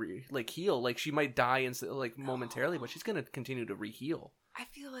continue to heal. Like she might die like momentarily, but she's gonna continue to re-heal. I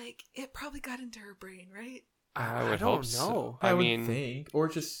feel like it probably got into her brain, right? I don't would hope so. know. I would mean, think, or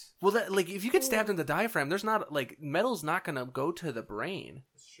just Well, that like if you get stabbed in the diaphragm, there's not like metal's not gonna go to the brain.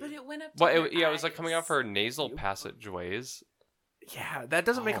 But it went up to well, her it was like coming off eyes. her nasal passageways. Yeah, that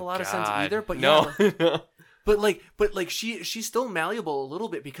doesn't make a Oh, lot of sense God. either. But no, yeah, but like she's still malleable a little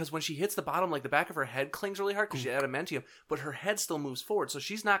bit because when she hits the bottom, like the back of her head clings really hard because she's adamantium, but her head still moves forward, so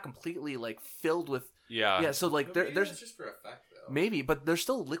she's not completely like filled with yeah. So like there's just for effect though. maybe, but there's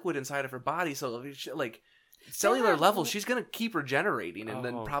still liquid inside of her body, so like cellular level, she's gonna keep regenerating and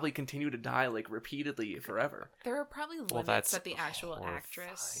then Oh. probably continue to die like repeatedly forever. There are probably limits that's that the actual horrifying.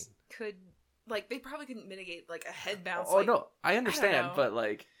 actress could, like, they probably couldn't mitigate like a head bounce. Oh like, no, I understand, know. but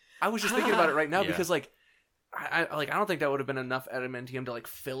like I was just thinking about it right now Yeah. because like I don't think that would have been enough adamantium to like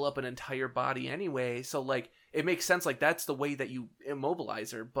fill up an entire body anyway. So like it makes sense like that's the way that you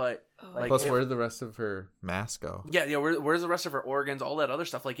immobilize her. But Oh, like Plus, if- where did the rest of her mask go? yeah, where's the rest of her organs, all that other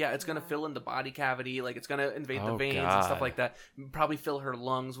stuff? Like yeah, it's gonna fill in the body cavity, like it's gonna invade the Oh, veins and stuff God. like that. Probably fill her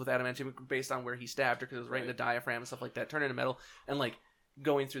lungs with adamantium based on where he stabbed her because it was right in the diaphragm and stuff like that. Turn into metal and like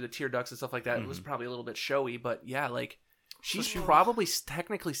going through the tear ducts and stuff like that. It was probably a little bit showy, but yeah, like. She's probably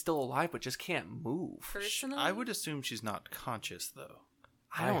technically still alive, but just can't move. personally, I would assume she's not conscious, though.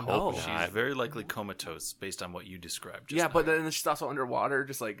 I don't hope know. not. She's very likely comatose based on what you described. Just Yeah, now. but then she's also underwater,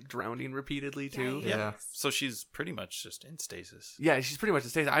 just like drowning repeatedly too. Yikes. Yeah. So she's pretty much just in stasis. Yeah, she's pretty much the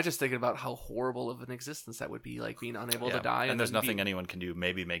stage. I was just thinking about how horrible of an existence that would be, like being unable to die. and there's then nothing be- anyone can do.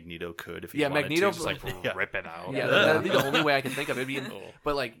 Maybe Magneto could if he Yeah, wanted Magneto- to. Just like yeah. Rip it out. Yeah, that'd be the only way I can think of it. Being, Oh.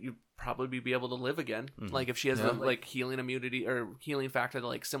 but like you'd probably be able to live again. Like if she has Yeah. the like healing immunity or healing factor,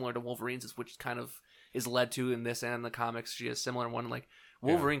 like similar to Wolverine's, which kind of is led to in this and in the comics. She has similar one. Like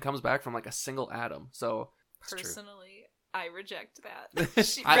Wolverine comes back from like a single atom. So personally, I reject that.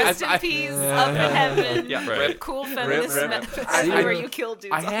 She I- rest I- in peace, up in heaven. Yeah, right. rip. Cool feminist rip. method I- where you kill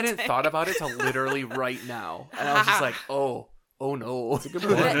dudes. I all hadn't day. thought about it till literally right now, and I was just like, oh no.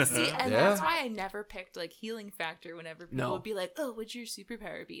 But see, and Yeah. that's why I never picked like healing factor whenever people No. would be like, "Oh, what'd your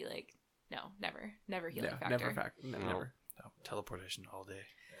superpower be?" Like, no, never healing Yeah, factor. never. No, teleportation all day.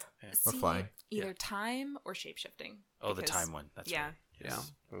 See, flying. either Yeah. time or shapeshifting. Oh, the because- time one. That's yeah. right.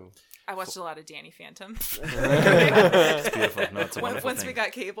 Yes. Ooh. I watched a lot of Danny Phantom. It's beautiful. No, it's a wonderful Once thing. we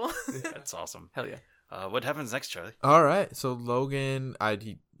got cable. That's awesome. Hell yeah. What happens next, Charlie? All right, so Logan,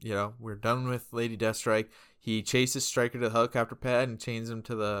 we're done with Lady Deathstrike. He chases Stryker to the helicopter pad and chains him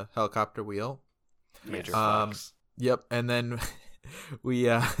to the helicopter wheel. Major Um, flex. Yep, and then we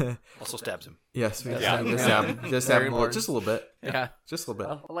Also stabs him. yes, we Yeah. just stab him, Very a little, important. just a little bit, Yeah. just a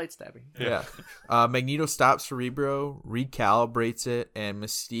little bit. A light stabbing. Yeah. Magneto stops Cerebro, recalibrates it, and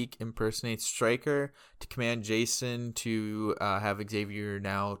Mystique impersonates Stryker to command Jason to have Xavier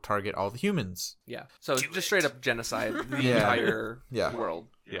now target all the humans. Yeah. So just straight up genocide the Yeah. entire Yeah. world.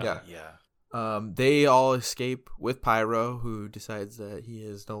 Yeah. Yeah. They all escape with Pyro, who decides that he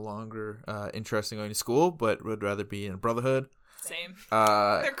is no longer interested in going to school, but would rather be in a brotherhood. Same.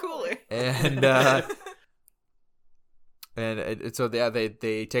 Uh, They're cooler. and so they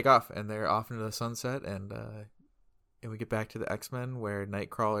take off, and they're off into the sunset, and and we get back to the X-Men where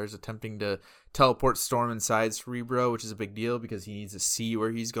Nightcrawler is attempting to teleport Storm inside Cerebro, which is a big deal because he needs to see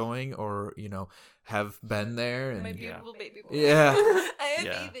where he's going or, have been there. And My beautiful baby boy. yeah. I am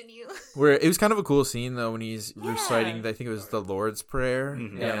Yeah. even you. Where it was kind of a cool scene though when he's reciting, I think it was the Lord's Prayer,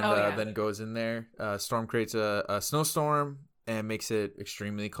 Mhm. and then goes in there. Storm creates a snowstorm and makes it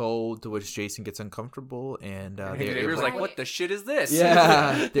extremely cold, to which Jason gets uncomfortable, and Xavier's like, "What the shit is this?"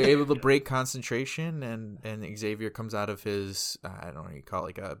 yeah, they're able to break concentration, and Xavier comes out of his I don't know what you call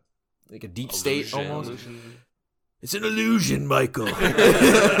it, like a deep state Illusion. almost. It's an illusion, Michael.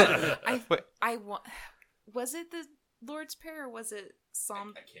 I want. Was it the Lord's Prayer or was it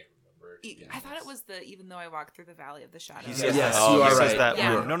Psalm? I can't remember. I thought it was the "Even though I walk through the valley of the shadow." He of says, Yes, that, you he are says right. that.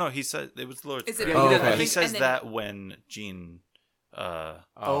 Yeah. No, he said it was the Lord's Is it? Prayer. Oh, okay. He says And then- that when Jean Oh,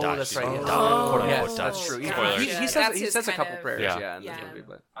 dies. that's right. Quote, Yes. unquote, Yes, dies. that's true. Gotcha. Yeah. He That's says he his says a kind couple of- prayers, Yeah. in this Yeah. movie,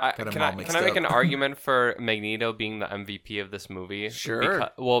 but Got 'em all Can mixed I make up. an argument for Magneto being the MVP of this movie? Sure.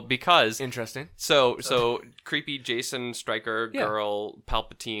 Because interesting. so creepy Jason Stryker Yeah. girl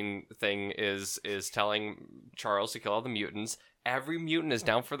Palpatine thing is telling Charles to kill all the mutants. Every mutant is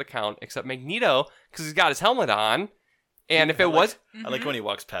down for the count except Magneto because he's got his helmet on. And if it was, I like when he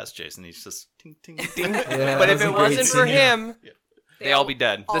walks past Jason. He's just ting ting ting. ding, Yeah, but if that's it a great wasn't for scene. him, they all be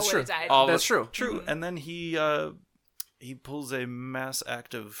dead. all That's would true. have died. All That's true. True. And then he pulls a mass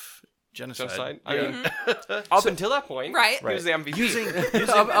act of genocide. Genocide? I mean, Up until that point, Right. he was the MVP. using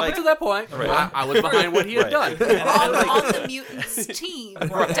Up like, until that point, Right. I was behind what he had Right. done. on the mutants team,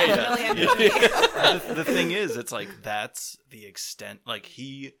 we're definitely MVP. the thing is, it's like that's the extent. Like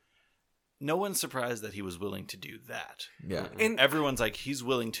no one's surprised that he was willing to do that. Yeah. And Everyone's like, he's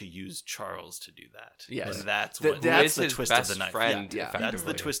willing to use Charles to do that. Yes. And that's Th- what that's that's the his twist best of the knife. friend, Yeah. That's the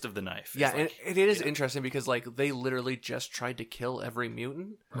effectively. twist of the knife. yeah, It's and like, it is interesting because like they literally just tried to kill every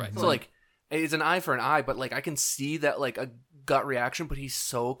mutant. Right. So like it's an eye for an eye, but like I can see that like a gut reaction, but he's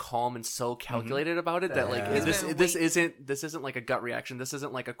so calm and so calculated about it that like Yeah. this isn't like a gut reaction. This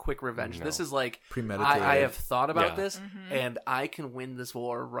isn't like a quick revenge. No. This is like Premeditated. I have thought about Yeah. this and I can win this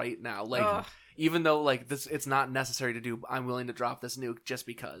war right now. Like Ugh. even though like this it's not necessary to do, I'm willing to drop this nuke just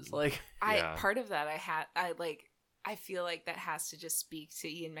because. Like Yeah. Part of that I feel like that has to just speak to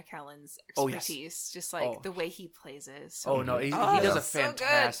Ian McKellen's Oh, yes. expertise, just like Oh. the way he plays it. Is so oh no, he Oh, does a so good.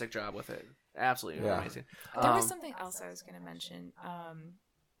 fantastic job with it. Absolutely Yeah. amazing. There was something else I was going to mention.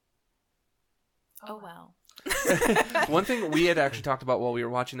 Oh well. One thing we had actually talked about while we were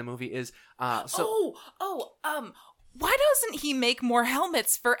watching the movie is why doesn't he make more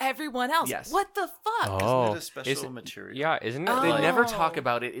helmets for everyone else? Yes. What the fuck? Oh, Isn't it a special is it- material? Yeah, isn't it? Oh. they like- never talk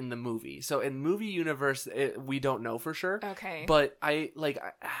about it in the movie. So in movie universe, we don't know for sure. Okay. But is it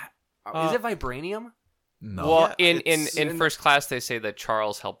vibranium? No. Well, Yeah, in it's- first class, they say that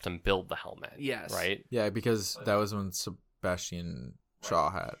Charles helped him build the helmet. Yes. Right. Yeah, because that was when Sebastian Shaw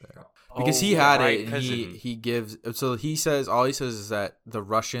had it. Because Oh, he had right, it, and 'cause he gives. So he says all he says is that the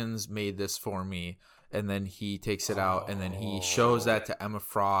Russians made this for me, and then he takes it out, and then he shows that to Emma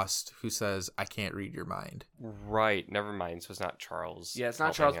Frost, who says, "I can't read your mind." Right. Never mind. So it's not Charles. Yeah, it's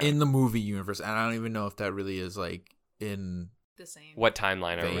not helping Charles. him. In the movie universe, and I don't even know if that really is like in. the same. What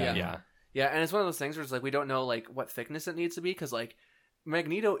timeline are we? Yeah. Yeah. Yeah, and it's one of those things where it's like we don't know like what thickness it needs to be because like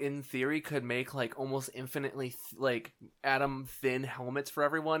Magneto in theory could make like almost infinitely like atom thin helmets for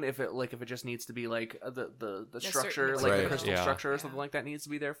everyone if it just needs to be like the structure certain like the material. crystal Yeah. structure or something like that needs to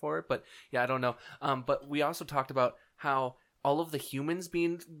be there for it. But yeah, I don't know. But we also talked about how all of the humans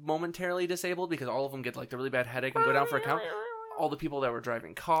being momentarily disabled because all of them get like the really bad headache and go down for a count. All the people that were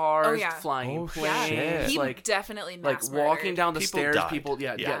driving cars, Oh, yeah. flying Oh, planes, shit. He like definitely like mass walking murdered. down the People stairs, died. people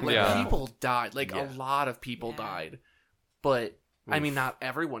Yeah. people died. Like Yeah. a lot of people Yeah. died. But I Oof. mean not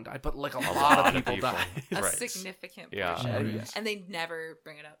everyone died, but like a A lot of people died. a Right. significant Yeah. portion. Yeah. And they never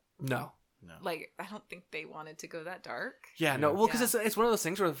bring it up. No. No. Like, I don't think they wanted to go that dark. Yeah, no. Well, because Yeah. it's one of those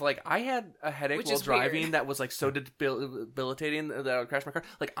things where if, like I had a headache Which while is weird. driving that was like so debilitating that I would crash my car.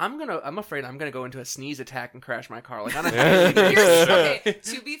 Like I'm afraid I'm gonna go into a sneeze attack and crash my car. Like on a Okay,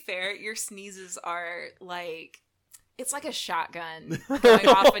 to be fair, your sneezes are like it's like a shotgun going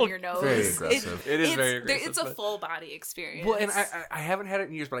off in your nose. Very aggressive. It is it's, very aggressive, It's a but- full body experience. Well, and I haven't had it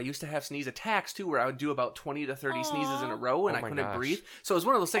in years, but I used to have sneeze attacks too, where I would do about 20 to 30 sneezes in a row, and Oh I my couldn't gosh. breathe. So it's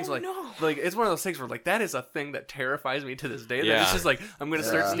one of those things Oh, like, no. like it's one of those things where like that is a thing that terrifies me to this day. That Yeah. it's just like I'm gonna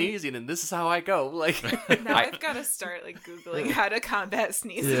start Yeah. sneezing, and this is how I go. Like, now I've got to start like googling how to combat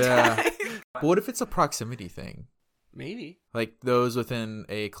sneeze Yeah. attack. But what if it's a proximity thing? maybe Like those within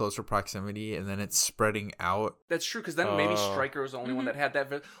a closer proximity, and then it's spreading out. that's true because then maybe Oh. Stryker was the only one that had that.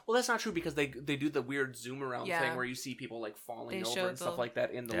 Well, that's not true because they do the weird zoom around Yeah. thing where you see people like falling They over showed and stuff the- like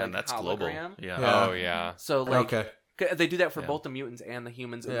that in the Yeah, like and that's hologram. global. Yeah. Yeah. Oh yeah. So like. Okay. They do that for Yeah. both the mutants and the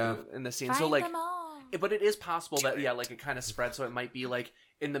humans Yeah. in the scene. Find So like, them all. but it is possible that like it kind of spread. So it might be like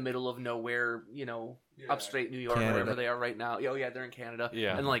in the middle of nowhere, upstate New York, Canada. wherever they are right now. Oh yeah, they're in Canada.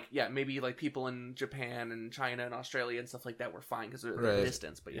 Yeah. And like maybe like people in Japan and China and Australia and stuff like that were fine because they're Right.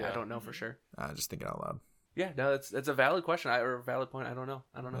 distance. But I don't know for sure. Just thinking out loud. Yeah, no, that's a valid question or a valid point. I don't know.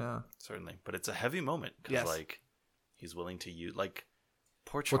 Yeah. Certainly, but it's a heavy moment because Yes. like he's willing to use like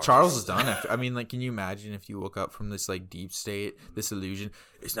poor Well, Charles. Charles is done after. I mean, like, can you imagine if you woke up from this like deep state, this illusion?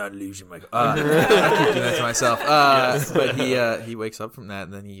 It's not illusion, Michael. I keep doing that to myself. But he wakes up from that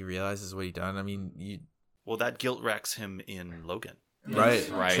and then he realizes what he done. I mean, Well, that guilt racks him in Logan. right,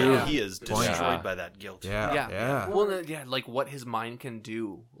 Right. true. He is destroyed Yeah. by that guilt. Yeah. Well, like what his mind can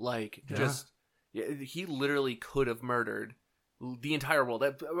do. Like he literally could have murdered the entire world.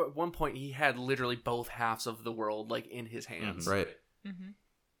 At one point, he had literally both halves of the world like in his hands, Right.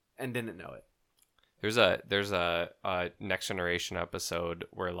 and didn't know it. There's a Next Generation episode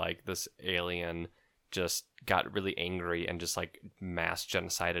where like this alien just got really angry and just like mass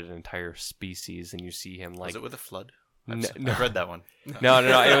genocided an entire species, and you see him like Was it with a flood? N- I've read that one. no,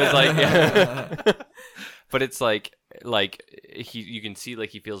 it was like but it's like you can see like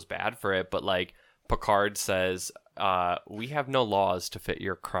he feels bad for it, but like Picard says we have no laws to fit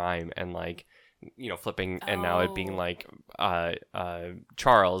your crime, and like flipping and now it being like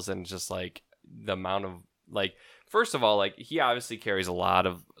Charles, and just like the amount of like, first of all, like he obviously carries a lot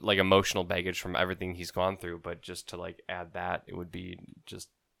of like emotional baggage from everything he's gone through, but just to like add that, it would be just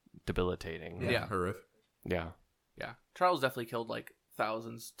debilitating. Yeah. Horrific. Yeah. Yeah, Charles definitely killed like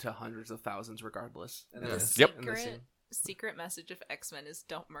thousands to hundreds of thousands, regardless. And Yeah. Yep. in the scene. Secret message of X-Men is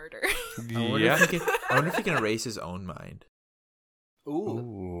don't murder. I wonder if he can erase his own mind.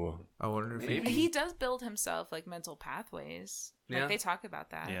 Ooh. I wonder if Maybe. He does build himself like mental pathways. Like Yeah. they talk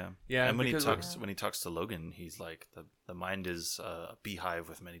about that. Yeah, Yeah, And when he because- talks to Logan, he's like the mind is a beehive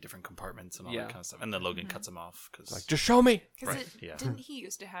with many different compartments and all Yeah. that kind of stuff. And then Logan cuts him off because Like, just show me. Because Right, yeah. didn't he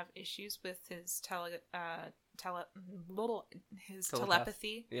used to have issues with his Telepath.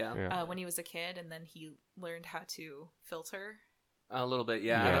 telepathy Yeah. Yeah. when he was a kid, and then he learned how to filter. A little bit.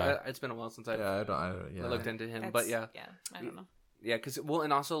 Yeah. Yeah. It's been a while since I yeah. looked into him, That's- but yeah. I don't know. Yeah, because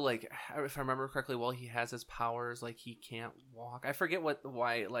and also like if I remember correctly, while he has his powers, like he can't walk. I forget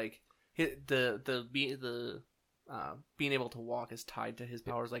why like being able to walk is tied to his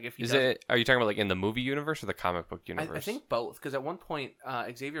powers. Like if he Are you talking about like in the movie universe or the comic book universe? I think both, because at one point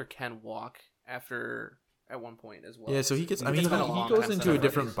Xavier can walk at one point as well. Yeah, so he gets. I mean, It's he been a long goes time into since a I've read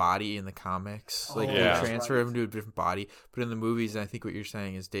different these. body in the comics. Like Yeah. they transfer him to a different body. But in the movies, I think what you're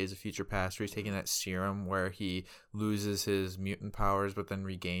saying is Days of Future Past, where he's taking that serum where he loses his mutant powers, but then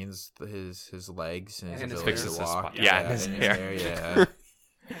regains his legs and his And his ability hair. to Fixes his walk. spot. Yeah, and his and hair. Yeah.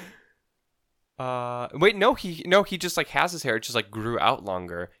 Wait, no, he just like has his hair. It just like grew out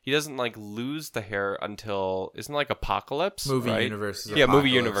longer. He doesn't like lose the hair until isn't it, like Apocalypse Movie right? universe. Is Yeah, movie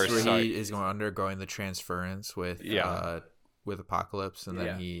Apocalypse, universe, where sorry. he is undergoing the transference with with Apocalypse, and then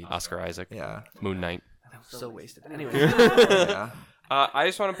Yeah. he Oscar Isaac, yeah. Moon Knight. so wasted. Anyway, yeah. I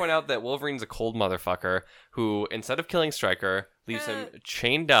just want to point out that Wolverine's a cold motherfucker who, instead of killing Stryker, leaves him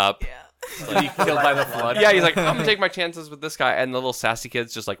chained up. Yeah. he killed by the flood. Yeah, he's like, I'm gonna take my chances with this guy, and the little sassy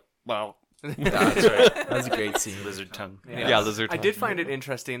kid's just like, well, That's right. That's a great scene. lizard tongue. yeah, lizard. I did find it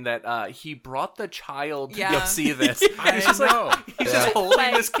interesting that he brought the child to Yeah. go see this. I He's just know. like he's Yeah. just holding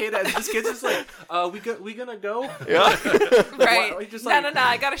Like- this kid, and this kid's just like, we gonna go? Yeah. Right. Why- just no, like- no.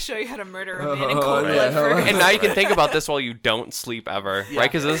 I gotta show you how to murder a man in Oh, cold yeah. blood first. And now you can think about this while you don't sleep ever, Yeah. right?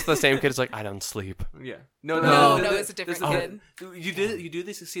 Because this is the same kid who's like, I don't sleep. Yeah. No, th- it's a different this- kid. You do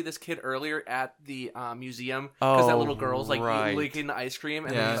this to see this kid earlier at the museum because that Oh, little girl's like right. licking the ice cream,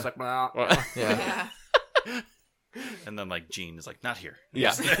 and Yeah. then he's like, "Nah." Yeah. Yeah. And then like Jean is like, not here.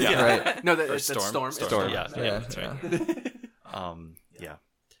 Yeah. Right. No, Or that's Storm. It's Storm. Yeah. That's Yeah. right. Yeah.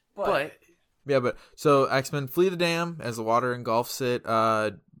 But Yeah, but so X-Men flee the dam as the water engulfs it.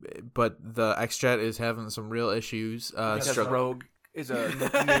 But the X-Jet is having some real issues. because Struggle. Rogue is a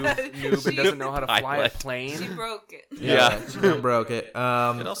noob and doesn't know how to fly a Pilot. She plane. broke it. Yeah. she broke it. It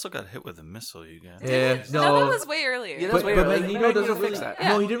also got hit with a missile, you guys. Yeah, No, that no. was way earlier. Yeah, that But, was way but early. Magneto doesn't fix really. that.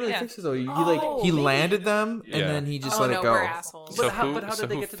 No, he didn't really Yeah. fix it though. He Oh, he maybe. landed them and Yeah. then he just Oh, let no, it go. we're assholes. So But how did who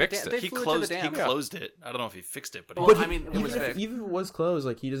they get to the fixed dam? it? They He flew closed. to the He dam. closed it. I don't know if he fixed it, but Well, But I mean, it was even fixed. even if it was closed,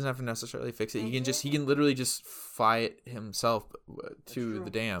 like he doesn't have to necessarily fix it. He can literally just fly it himself to the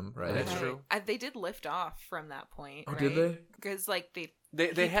dam, right? That's true. They did lift off from that point. Oh, right? did they? Because like they They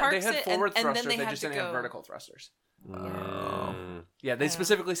he had parks it, forward and then thrusters. they They had just to didn't have go- vertical thrusters. Mm. Yeah, they Yeah.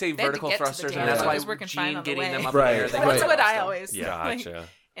 specifically say They had to vertical get to the thrusters, dam. and that's Yeah. why It was working fine Gene on the getting way. them up Right, in the air. they right. That's got what lost I them. always Gotcha.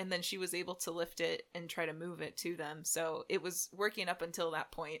 and then she was able to lift it and try to move it to them. So it was working up until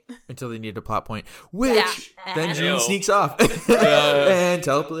that point. Until they need a plot point, which then Yeah. Jean sneaks off and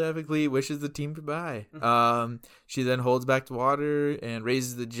telepathically wishes the team goodbye. She then holds back the water and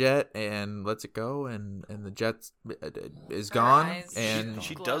raises the jet and lets it go, and the jet is gone. eyes And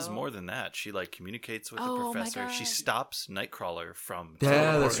She glow. does more than that. She like communicates with Oh, the my professor. She God. stops Nightcrawler from.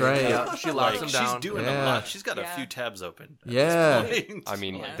 Yeah, that's teleporting. right. Yeah, she locks him She's down. doing Yeah. a lot. She's got a Yeah. few tabs open. at Yeah. this point. I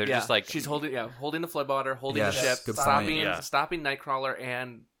mean, Yeah. they're Yeah, just like she's holding the floodwater, holding Yes, the ship, good stopping point. Yeah. stopping Nightcrawler,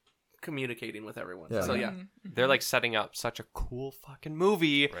 and communicating with everyone. Yeah. So yeah, they're like setting up such a cool fucking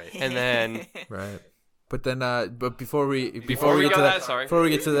movie, Right. and then right. But then, but before we Before we get go to that, that, sorry. before we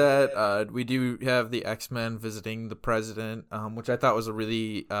get to that, we do have the X-Men visiting the president, which I thought was a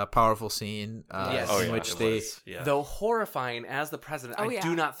really powerful scene. Yes. Oh, in yeah, which It they was, yeah. though horrifying as the president, Oh, I yeah.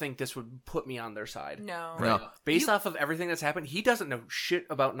 do not think this would put me on their side. No. No. Based off of everything that's happened, he doesn't know shit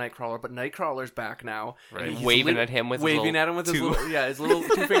about Nightcrawler, but Nightcrawler's back now. Right. and he's Waving at him with his waving little at him with his two. little, his little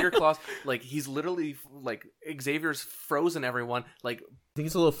 2-finger claws. Like he's literally like Xavier's frozen everyone. Like I think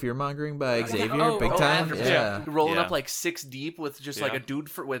it's a little fear mongering by Xavier, Oh, big oh, time. 100%. Yeah. rolling Yeah. up like 6 deep with just like Yeah. a dude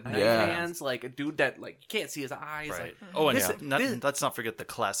with knife Yeah. hands, like a dude that like you can't see his eyes. Right. Like, Oh, and This- this- let's not forget the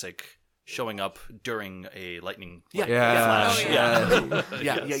classic showing up during a lightning. Yeah. flash. Oh, yeah.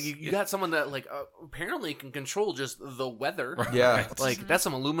 yeah, Yes. you got someone that like apparently can control just the weather. Yeah. Like that's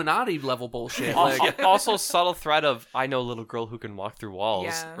some Illuminati level bullshit. also, Like, also subtle threat of I know a little girl who can walk through walls.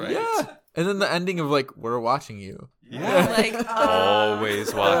 Yeah. Right. Yeah. And then the ending of like, we're watching you. Like,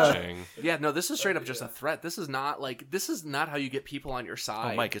 Always watching. yeah, no, this is straight up just a threat. This is not how you get people on your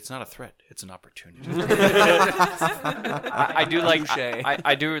side. Oh, Mike, it's not a threat. It's an opportunity. I do like Touche.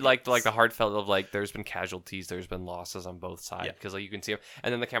 I do like the heartfelt of like there's been casualties, there's been losses on both sides Yeah. because like you can see them,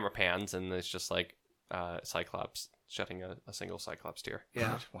 and then the camera pans and it's just like Cyclops shedding a single Cyclops tear.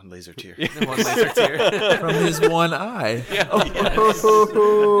 Yeah. One laser tear. One laser tear. From his one eye.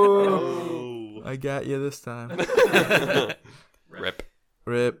 Oh. I got you this time. Rip.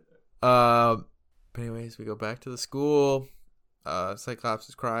 Rip. But anyways, we go back to the school. Cyclops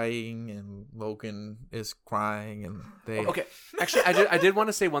is crying and Logan is crying, and they Okay, actually, I did want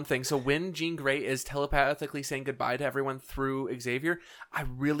to say one thing. So when Jean Grey is telepathically saying goodbye to everyone through Xavier, I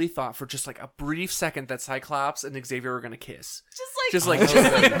really thought for just like a brief second that Cyclops and Xavier were gonna kiss. Just like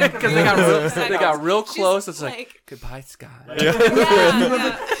because they got real She's close. It's like like- goodbye, Scott.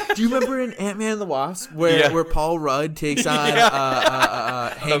 yeah. Do you remember in Ant-Man and the Wasp where Paul Rudd takes on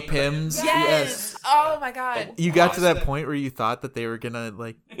Hank Pym's? Yes. Oh my god. You got to that point where you thought that they were gonna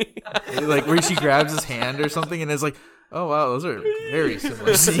like where she grabs his hand or something, and it's like, oh wow, those are very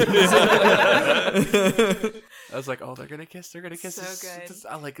similar scenes. I was like, oh, they're gonna kiss. They're gonna kiss. So It's- good. it's,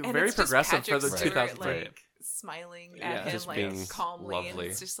 like And very it's just progressive for Patrick the Stewart, 2003. like smiling Yeah. at him Just like being calmly, lovely. and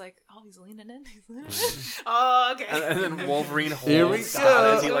it's just like, oh, he's leaning in. Oh, okay. And then Wolverine Here we holds Scott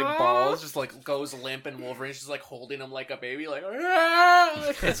go. as he like balls, just like goes limp, and Wolverine's just like holding him like a baby, like.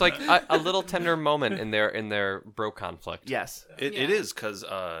 "Ah!" It's like a little tender moment in their bro conflict. Yes. It Yeah. is because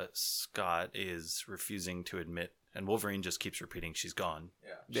Scott is refusing to admit, and Wolverine just keeps repeating, "She's gone,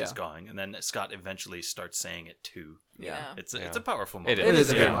 she's Yeah. gone," and then Scott eventually starts saying it too. Yeah. It's Yeah. a powerful moment. It It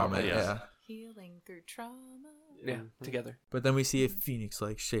is a good Yeah. moment, Yeah. yeah. Healing through trauma. Yeah. Together. But then we see a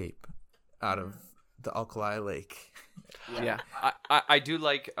phoenix-like shape out of the Alkali Lake, Yeah. I do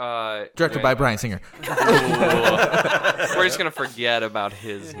like directed by Bryan Singer. We're just gonna forget about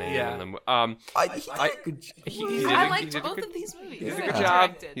his name. Yeah. in the mo- he did I a- liked he did a both good- of these movies. He did a that good he job.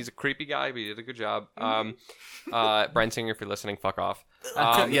 directed. He's a creepy guy, but he did a good job. Bryan Singer, if you're listening, fuck off.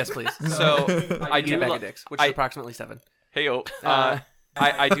 Yes, please. So I do Two bag li- of dicks, which I- is approximately 7. Hey-o.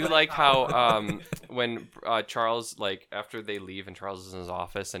 I do like how when Charles, like, after they leave and Charles is in his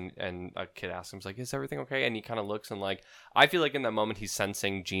office and a kid asks him, he's like, is everything okay? And he kind of looks and, like, I feel like in that moment he's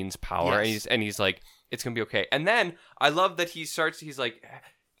sensing Jean's power, Yes. and he's like, it's gonna be okay. And then I love that he's like,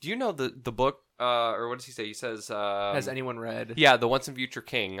 do you know the book, or what does he say? He says, Has anyone read? yeah, The Once and Future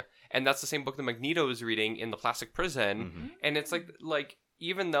King, and that's the same book that Magneto is reading in the plastic prison, and it's like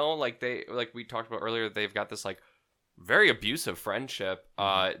even though like we talked about earlier, they've got this like very abusive friendship,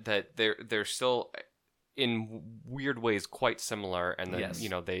 that they're still in weird ways quite similar, and then Yes.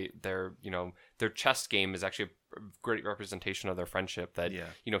 their chess game is actually a great representation of their friendship. That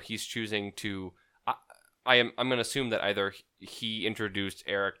Yeah. he's choosing to. I'm going to assume that either he introduced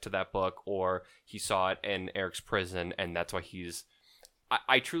Eric to that book or he saw it in Eric's prison, and that's why he's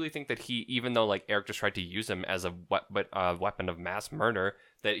I truly think that he, even though like Eric just tried to use him as a weapon of mass murder,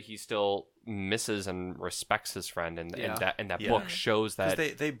 that he still misses and respects his friend, and that book shows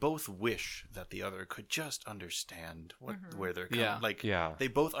that they both wish that the other could just understand where they're coming. They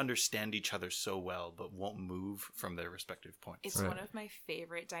both understand each other so well, but won't move from their respective points. It's one of my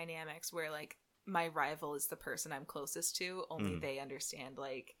favorite dynamics where like my rival is the person I'm closest to. Only they understand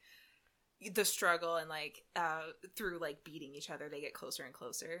like the struggle, and like through like beating each other, they get closer and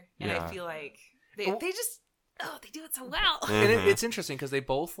closer. And I feel like they just they do it so well. And it's interesting because they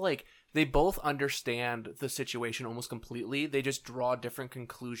both understand the situation almost completely. They just draw different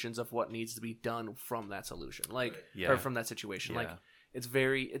conclusions of what needs to be done from that solution, or from that situation. Like it's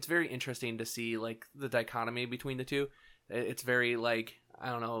very interesting to see like the dichotomy between the two. It's very like, I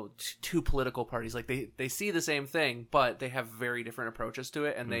don't know, two political parties. Like they see the same thing, but they have very different approaches to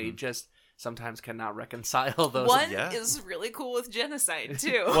it, and they just sometimes cannot reconcile those. One is really cool with genocide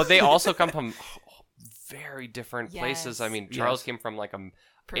too. Well, they also come from very different places. I mean, Charles came from like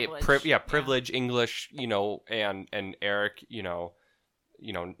privilege English, and Eric,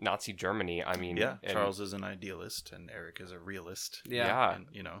 Nazi Germany. I mean, Charles is an idealist and Eric is a realist. And,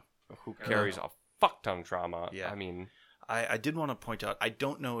 who carries a fuck ton of trauma. Yeah. I mean, I did want to point out, I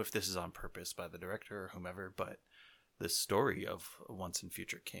don't know if this is on purpose by the director or whomever, but the story of Once and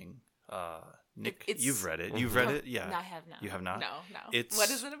Future King. Nick, you've read it. You've read it? Yeah. No, I have not. You have not? No. What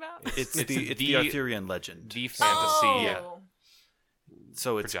is it about? It's the Arthurian legend. The fantasy.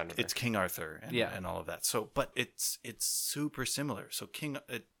 So it's King Arthur and all of that. So, but it's super similar. So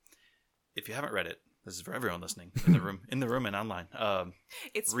if you haven't read it, this is for everyone listening in the room and online.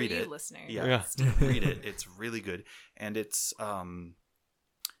 It's read for you, it. listener. Yeah. Read it. It's really good, and it's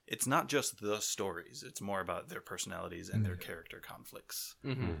not just the stories. It's more about their personalities and their character conflicts.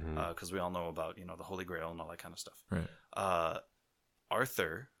 Because we all know about the Holy Grail and all that kind of stuff. Right.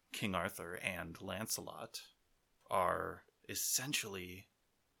 King Arthur, and Lancelot are essentially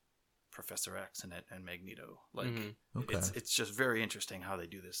Professor X and Magneto. Like it's just very interesting how they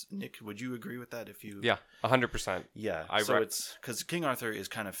do this. Nick, would you agree with that? 100%. Yeah. It's because King Arthur is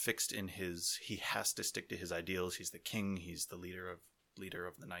kind of fixed in he has to stick to his ideals. He's the king. He's the leader of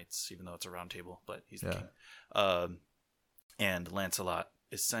the knights, even though it's a round table, but he's the king. And Lancelot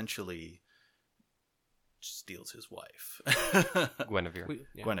essentially steals his wife. Guinevere.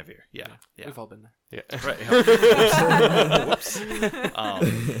 Guinevere, yeah. We've all been there. Yeah. Right. Whoops.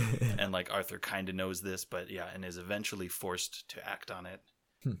 And like Arthur kind of knows this, but and is eventually forced to act on it.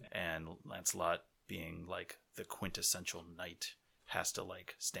 And Lancelot, being like the quintessential knight, has to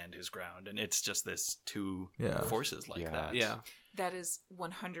like stand his ground, and it's just this two forces like that. Yeah. That is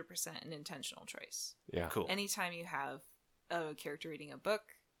 100% an intentional choice. Yeah. Cool. Anytime you have a character reading a book,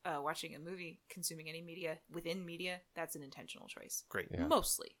 watching a movie, consuming any media, within media, that's an intentional choice. Great. Yeah.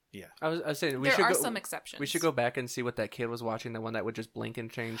 Mostly. Yeah. I was saying there are some exceptions. We should go back and see what that kid was watching, the one that would just blink and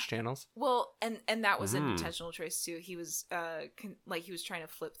change channels. Well, and that was an intentional choice too. He was he was trying to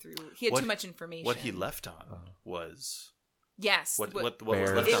flip through. He had too much information. What he left on was Yes. What was left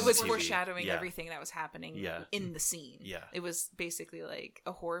on it was the TV. foreshadowing everything that was happening in the scene. Yeah. It was basically like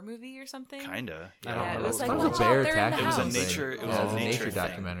a horror movie or something. Kinda. Yeah, it was like, a watch bear out, they're in the attacking house. It was a nature thing.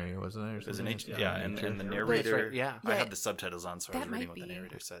 documentary, wasn't it? It was a nature, and the narrator. I had the subtitles on, so I was reading what the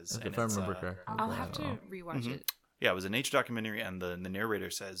narrator says. If I remember correctly. I'll have to rewatch it. Yeah, it was a nature documentary, and the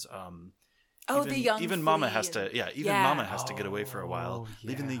narrator says, the young even Mama has to, Mama has to get away for a while,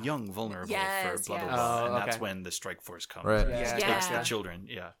 leaving the young vulnerable for blah blah blah, and that's when the strike force comes. Right. Takes the children.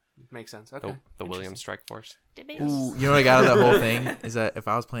 Yeah. Makes sense. Okay. The Williams Strike Force. Ooh, you know what I got out of that whole thing is that if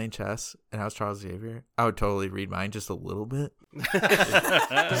I was playing chess and I was Charles Xavier, I would totally read mine just a little bit.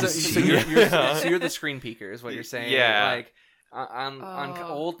 So you're the screen peeker, is what you're saying? Yeah. Like on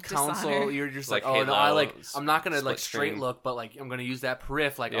old console, Dishonor. you're just Like like, oh no, I'm not gonna split like straight screen. look, but like I'm gonna use that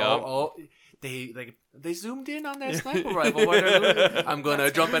periph. Like Yep. they zoomed in on that sniper rifle. I'm gonna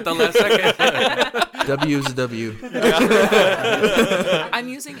jump at the last second. W is a W. I'm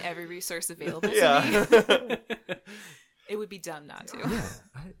using every resource available to me. It would be dumb not to.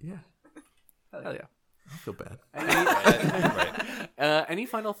 Yeah. Hell yeah. I feel bad. Any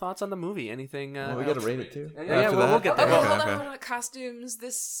final thoughts on the movie? Anything? We got to rate it too. Yeah, we'll get there. Okay, Okay, hold okay. on. Costumes.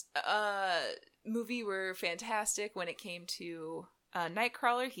 This movie were fantastic when it came to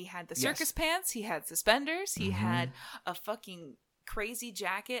Nightcrawler. He had the circus pants. He had suspenders. He had a fucking crazy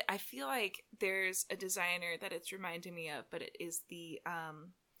jacket. I feel like there's a designer that it's reminding me of, but it is the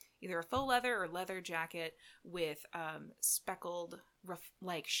either a faux leather or leather jacket with speckled, rough,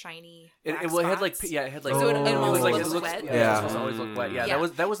 like shiny. It black had like spots. it had like So it was almost like looks it looks wet. yeah, it was always look wet. Yeah,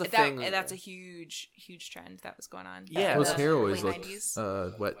 that was the thing. That's a huge trend that was going on. Yeah. His in the hair always late looked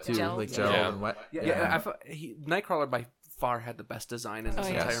 90s. wet too, Gel. like gel Yeah. and wet. Yeah. Nightcrawler by far had the best design in this Oh,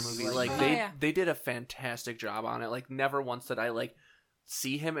 entire yes. movie. Like they did a fantastic job on it. Like never once did I like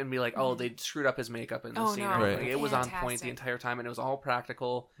see him and be like, oh, they screwed up his makeup in the Oh, scene. no. Or anything. Right. It was on point Fantastic. the entire time, and it was all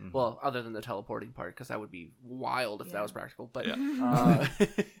practical. Mhm. Well, other than the teleporting part, because that would be wild if that Yeah. was practical. But Yeah.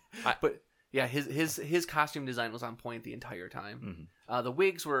 but yeah, his costume design was on point the entire time. Mhm. The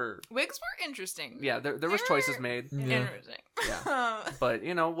wigs were Wigs were interesting. yeah, there was choices made, Yeah. Interesting. but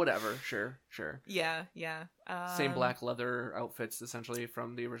whatever, sure. yeah. Same black leather outfits essentially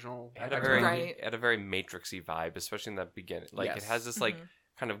from the original. It had a X-Men very movie. Right. it had a very Matrixy vibe, especially in the beginning. Like Yes. it has this like Mhm.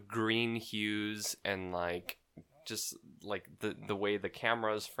 kind of green hues and like just like the way the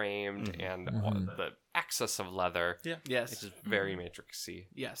camera is framed Mhm. and Mhm. the excess of leather. Yes, It's just very Matrixy.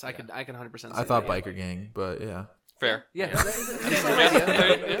 yes, I can 100%. I see thought that. Biker Gang, but yeah. Fair. Yeah, Yeah.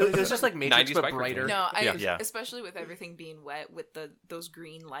 it was just like Matrix 90s but biker brighter. No, Yeah. especially with everything being wet with those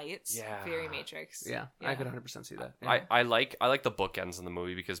green lights. Yeah. Very Matrix. Yeah, I could 100% see that. I like the bookends in the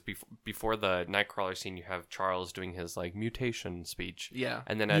movie because before the Nightcrawler scene, you have Charles doing his like mutation speech, Yeah.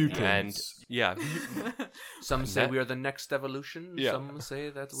 and then at the end, Mutants. yeah, Some say that- we are the next evolution. Yeah. Some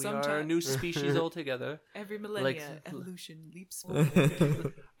say that we are a Sometime- new species altogether. Every millennia, Like- evolution leaps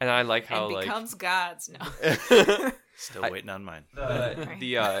forward and I like how and like becomes gods. No. Still waiting on mine.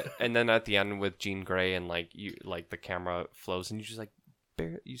 and then at the end with Jean Grey and like the camera flows and you just like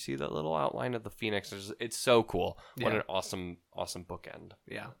you see that little outline of the Phoenix. It's so cool. What Yeah. an awesome bookend.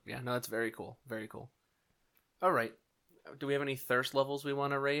 Yeah, no, that's very cool. Very cool. All right. Do we have any thirst levels we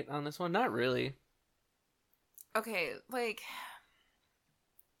want to rate on this one? Not really. Okay, like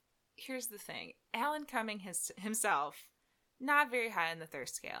here's the thing. Alan Cumming himself, not very high on the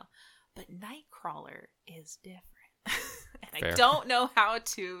thirst scale, but Nightcrawler is different. And Fair. I don't know how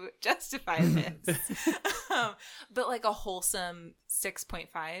to justify this. But like a wholesome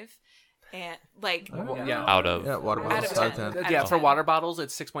 6.5 and like Yeah. Out of Yeah, water Out bottles of out of 10. 10. Out Yeah, of for 10. water bottles,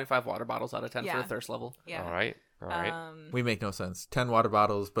 it's 6.5 water bottles out of 10 for Yeah. the thirst level. yeah. all right. We make no sense. 10 water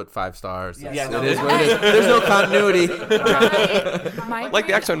bottles, but 5 stars. Yeah, That's- no, it is I- what it is. There's no continuity. My Like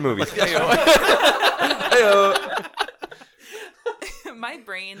the brain- X-Men movies. my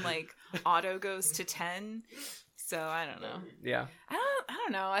brain like auto goes to 10, so I don't know. Yeah. I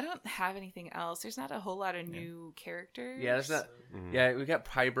don't know. I don't have anything else. There's not a whole lot of new characters. Yeah, there's not. Mm. Yeah, we got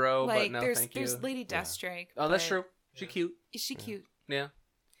Pybro, but like no, there's thank you. Lady Deathstrike. Oh, that's but true. She's cute. Is she cute? Yeah.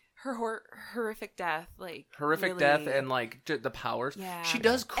 Her horrific death, like Horrific really- death and like the powers. Yeah. She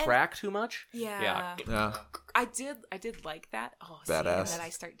does crack too much. yeah. Yeah. Yeah. I did like that. Oh, seeing Badass. that I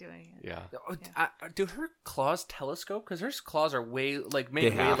start doing it. Yeah. Do her claws telescope? Because her claws are way like They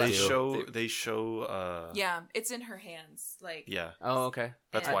made way have like. to. They show. Yeah, it's in her hands. Like Yeah. Oh, okay.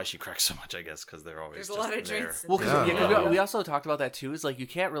 That's and why she cracks so much, I guess, because they're always there's a just lot of there. joints. in Well, there. because Yeah. we also talked about that too. Is like you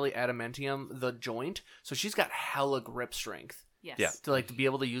can't really adamantium the joint, so she's got hella grip strength Yes. Yeah. to be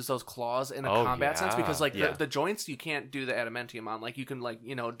able to use those claws in a Oh, combat sense. yeah. Because like Yeah. the joints you can't do the adamantium on. Like you can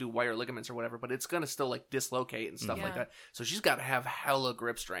do wire ligaments or whatever, but it's gonna still like dislocate and stuff like Yeah. that. So she's got to have hella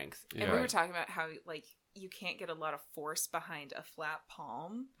grip strength. And Yeah. we were talking about how like you can't get a lot of force behind a flat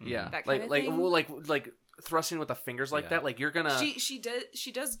palm. Yeah, That like kinda like thing. well, like thrusting with the fingers like Yeah. that. Like you're gonna. She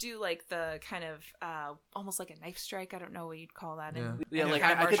does do like the kind of almost like a knife strike. I don't know what you'd call that. Yeah. Yeah, like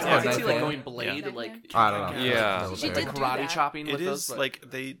kind of I could martial see arts. like Yeah. going blade, Yeah. like I don't know. Yeah. Military. She did like do karate that. chopping It with is those. but like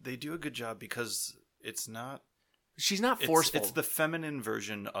they do a good job because it's not. she's not It's, forceful. it's the feminine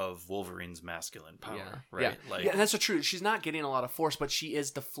version of Wolverine's masculine power, yeah. right? Yeah. Like, yeah, and that's the truth. She's not getting a lot of force, but she is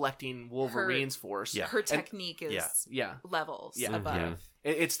deflecting Wolverine's force. Yeah. Her technique is yeah. Yeah. levels Yeah. above. Mhm.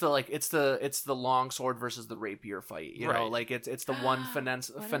 It's the long sword versus the rapier fight. You know, Right. like it's the one finesse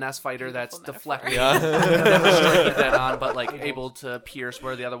What a finesse fighter that's beautiful metaphor. deflecting, Yeah. never striking that on, but like able to pierce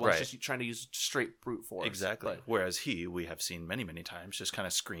where the other one's Right. just trying to use straight brute force. Exactly. But, Whereas we have seen many, many times, just kind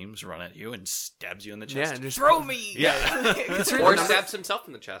of screams, run at you, and stabs you in the yeah, chest. and just Throw me. Yeah. Considering Or the number- stabs himself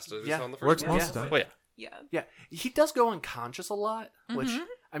in the chest. As we Yeah. saw in the first Works one. most of the time. Well, yeah. Yeah. Yeah, he does go unconscious a lot, which Mhm.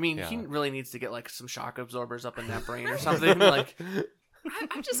 I mean, Yeah. he really needs to get like some shock absorbers up in that brain or something. Like,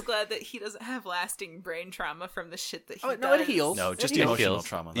 I'm just glad that he doesn't have lasting brain trauma from the shit that he Oh, does. no, it heals. No, just It heals. emotional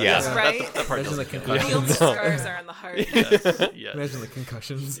trauma. Yeah. That's- Right? That part Imagine the doesn't kill concussion. you. The only scars are on the heart. Yes. Imagine the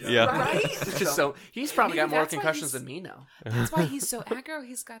concussions. Yeah. Right? it's just so he's probably got Maybe more that's why concussions he's- than me now. That's why he's so aggro.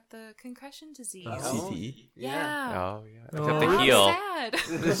 He's got the concussion disease. CTE. Yeah. Oh yeah. Oh. Except the How heel. sad.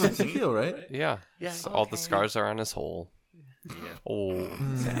 This is the heel, right? Yeah. Yeah. So all the Okay. scars are on his hole. Oh,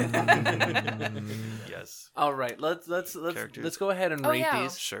 Yes. All right, let's Characters. let's go ahead and Oh, rate yeah.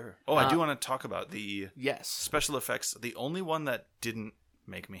 these. Sure. Oh, I do want to talk about the Yes. special effects. The only one that didn't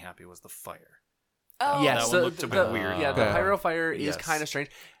make me happy was the fire. Oh, Yes, that one looked a bit weird. Yeah, the Yeah. pyro fire is Yes. kind of strange.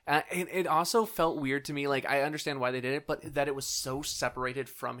 And it also felt weird to me. Like, I understand why they did it, but that it was so separated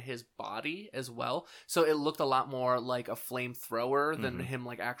from his body as well. So it looked a lot more like a flamethrower than him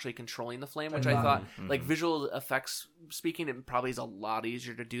like actually controlling the flame, which I thought, like visual effects speaking, it probably is a lot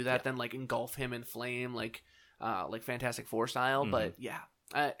easier to do that than like engulf him in flame, like Fantastic Four style. But yeah,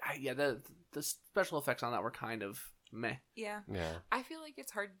 the special effects on that were kind of meh. Yeah. yeah. I feel like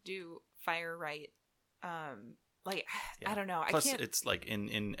it's hard to do fire right. Like, Yeah. I don't know. Plus, I can't. it's like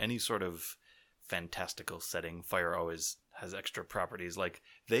in any sort of fantastical setting, fire always has extra properties. Like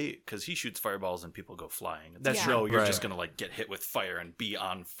because he shoots fireballs and people go flying. It's That's like, true. no, you're Right. just gonna like get hit with fire and be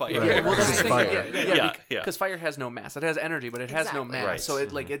on fire. Right. Yeah, well, that's the It's thing. fire. Yeah, Yeah. because fire has no mass. It has energy, but it has no Exactly. mass. Right. So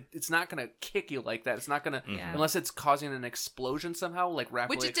it's not gonna kick you like that. It's not gonna Yeah. unless it's causing an explosion somehow, like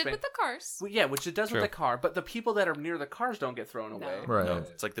rapidly Which it did expand. with the cars. Well, yeah, which it does True. with the car. But the people that are near the cars don't get thrown No. away. Right. No,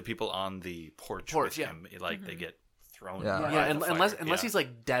 it's like the people on the porch with yeah. him. Like they get thrown. Yeah. by Yeah, the and, fire. unless Yeah. he's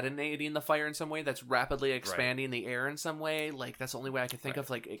like detonating the fire in some way that's rapidly expanding the air in some way, like that's the only way I could think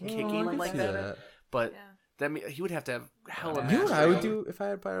of like it kicking I could like see that. But Yeah. that he would have to have hella You know what I would mastery. do if I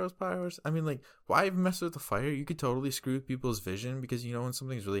had pyro's powers? I mean, like, why even mess with the fire? You could totally screw with people's vision because you know when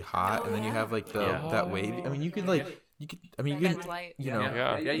something's really hot, Oh, and then you yeah. have like Yeah. that wave. I mean, you could like, you Bend could, light. you know,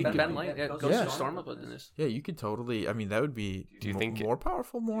 Yeah, you you can could- bend light. Yeah, Ghost Yeah. of Storm up in this. yeah, you could totally. I mean, that would be. Do you think more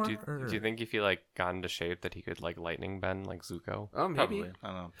powerful? More? Do you, or- do you think if he like got into shape that he could like lightning bend like Zuko? Oh, maybe. Probably. I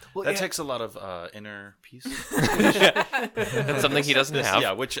don't know. Well, that yeah. takes a lot of inner peace. That's something he doesn't have.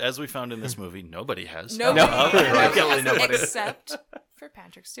 Yeah, which, as we found in this movie, nobody has. Nobody Absolutely nobody. except for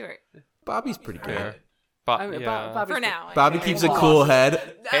Patrick Stewart. Bobby's pretty good. Fair. I mean, Yeah. Bobby's For now. Bobby I keeps a think. cool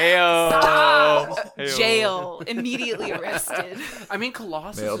head. Heyo. Stop! Heyo. Jail. Immediately arrested. I mean,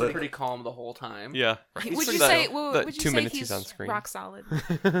 Colossus Nailed is it. pretty calm the whole time. Yeah. Would you The- say? the Would you 2 say minutes he's he's on screen. rock solid?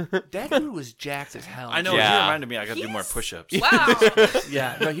 That dude was jacked as hell. I know. Yeah. He reminded me. I got to do more push-ups. Wow.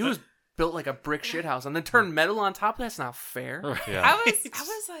 Yeah, no, he was built like a brick shithouse, and then turned metal on top. That's not fair. Yeah. I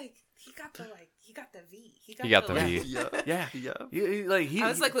was like, he got the V. He got the like- V. Yeah, I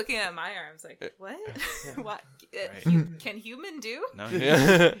was like looking at my arms, like, what? What? Can human do? No,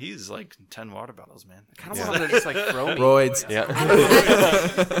 Yeah. he's like 10 water bottles, man. kind of wanted to just like throw me. Roids. Yeah.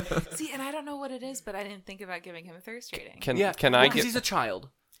 See, and I don't know what it is, but I didn't think about giving him a thirst rating. Can Yeah, can I because get he's a child.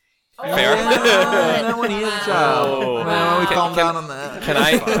 fair? That when he is a child. Oh. Well, we Can- calm can- down on that. Can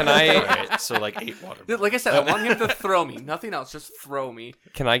I All right, so like 8 water bottles. Like I said, I want him to throw me. Nothing else. Just throw me.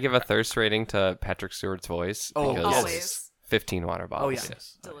 can I give a thirst rating to Patrick Stewart's voice? Oh, Because Always 15 water bottles. Oh yeah.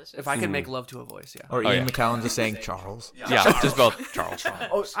 delicious. If I can make love to a voice, yeah. Or Oh, Ian yeah. McKellen just saying Charles. Yeah, just both Charles.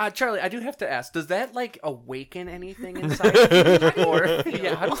 Oh, Charlie, I do have to ask: does that like awaken anything inside you? Or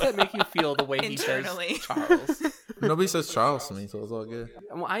yeah, how does that make you feel the way he Internally. says Charles? Nobody says Charles to me, so it's all good.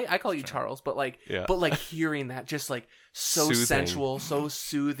 Well, I call you Charles, but like, Yeah. hearing that, just like so Soothing. sensual, so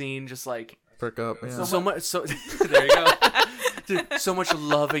soothing, just like Perk up. Yeah. so much. So there you go. Dude, so much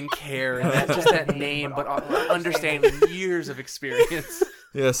love and care, and that, just that name, but understanding years of experience.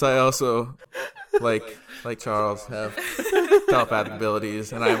 Yes, I also, like Charles, have telepathic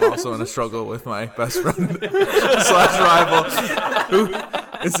abilities, and I am also in a struggle with my best friend / rival, who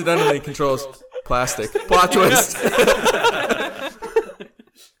incidentally controls plastic. Plot twist.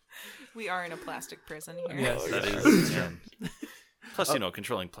 We are in a plastic prison here. Yes. That is. Plus,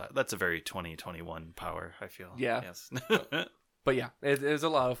 controlling that's a very 2021 power, I feel. Yeah. Yes. But yeah, there's a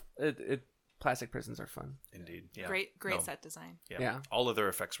lot of plastic prisons are fun. Indeed. Yeah. Great No. set design. Yeah. All of their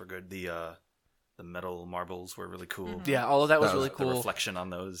effects were good. The metal marbles were really cool. Yeah, all of that was That was really The cool. reflection on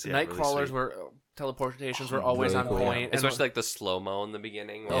those. Yeah, Night really crawlers sweet. were teleportations were always really on cool. point, and Especially like the slow mo in the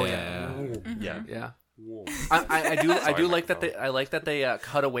beginning. Oh, where- yeah. Yeah. yeah. Whoa. I do Sorry, like that microphone. they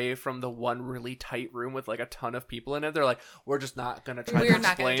cut away from the one really tight room with like a ton of people in it. They're like, we're just not gonna try We're to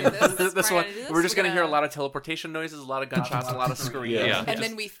not gonna explain do this. this We're one. gonna do this. We're just We're gonna hear a gonna- lot of teleportation noises, a lot of gunshots, and a lot of screams. Yeah. And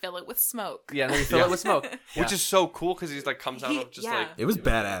then we fill it with smoke. Yeah, and then we fill it with smoke, Which is so cool because he's like comes out of just yeah. like It was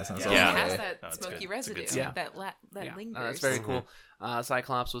badass. He Yeah. has No, that it's smoky good. It's a good residue scene. Yeah. that yeah. lingers. That's very cool.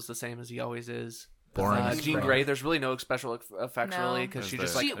 Cyclops was the same as he always is. boring. Jean Grey, there's really no special effects No. really because she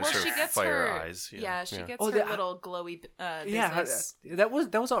just she gets fire her eyes. Yeah, she gets Oh, her the- little glowy yeah, business. that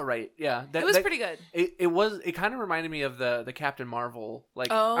was all right. Yeah, It was pretty good. It kind of reminded me of the Captain Marvel. Like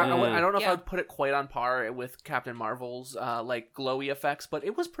Oh. I don't know if Yeah. I'd put it quite on par with Captain Marvel's like glowy effects, but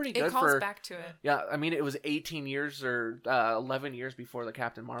it was pretty good It calls for. back to it. Yeah, I mean it was 18 years or 11 years before the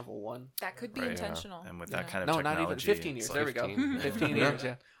Captain Marvel one. That could be Right, yeah. intentional. And with you that know. kind of No, technology, not even 15 years. it's There like- we go. 15, 15 yeah. years.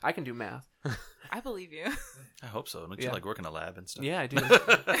 Yeah, I can do math. I believe you. I hope so. Don't Yeah. you like work in a lab and stuff? Yeah, I do.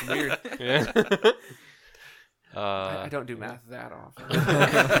 Weird. Yeah. I don't do math that often.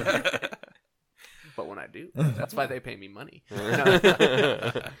 But when I do, that's why they pay me money.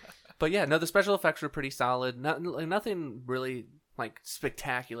 No. But yeah, no, the special effects were pretty solid. Nothing really like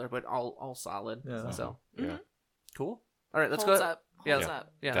spectacular, but all solid. Yeah. So Yeah. cool. All right, let's Holds go. up. Yeah, Holds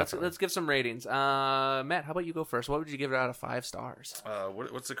up. Yeah, Definitely. let's give some ratings. Matt, how about you go first? What would you give it out of 5 stars?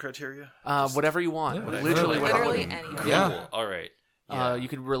 What's the criteria? Whatever you want. Yeah, Literally, whatever. Literally anything. Yeah. Cool. All right. You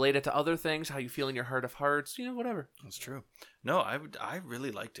could relate it to other things, how you feel in your heart of hearts, whatever. That's true. No, I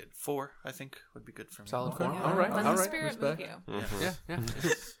really liked it. 4, I think, would be good for me. Solid Okay. 4. Yeah. All right, Let all the right. spirit Respect. move you. Yeah,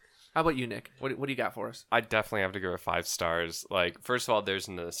 yeah. How about you, Nick? What do you got for us? I definitely have to give it 5 stars. Like, first of all, there's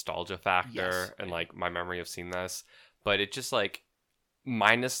a nostalgia factor Yes. and like my memory of seeing this, but it just like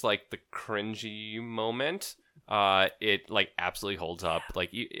minus like the cringy moment, it like absolutely holds up.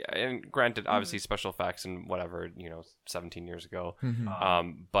 Like, and granted, obviously special effects and whatever, 17 years ago.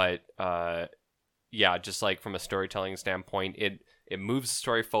 But yeah, just like from a storytelling standpoint, it moves the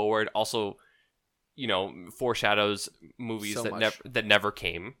story forward. Also, foreshadows movies So that much. never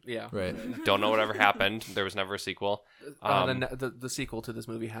came. Yeah. Right. Don't know whatever happened. There was never a sequel. The sequel to this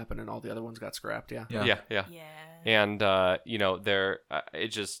movie happened, and all the other ones got scrapped. Yeah. Yeah. Yeah. Yeah. And there it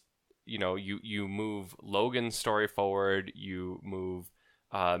just you move Logan's story forward, you move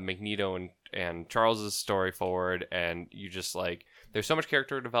Magneto and Charles's story forward, and you just like there's so much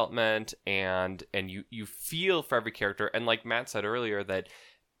character development, and you feel for every character, and like Matt said earlier that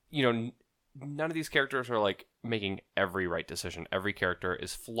none of these characters are like making every right decision. Every character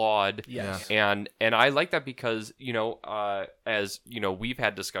is flawed. Yes. And I like that because, as, we've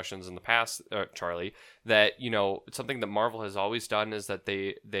had discussions in the past, Charlie, that, something that Marvel has always done is that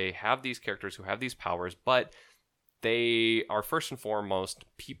they have these characters who have these powers, but they are first and foremost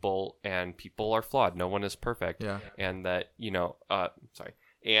people, and people are flawed. No one is perfect. Yeah. And that, sorry.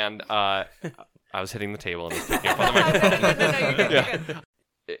 And I was hitting the table and picking up on the microphone. No, you're good, you're good.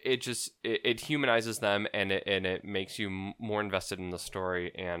 It humanizes them, and it makes you more invested in the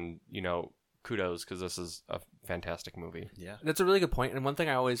story, and kudos, because this is a fantastic movie. Yeah. That's a really good point. And one thing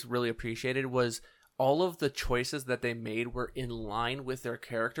I always really appreciated was all of the choices that they made were in line with their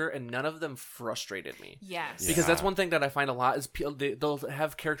character, and none of them frustrated me. Yes. Because that's one thing that I find a lot is they'll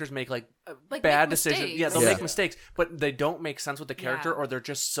have characters make like Like, bad make decisions. mistakes. Yeah, they'll Yeah. make mistakes, but they don't make sense with the character, Yeah. or they're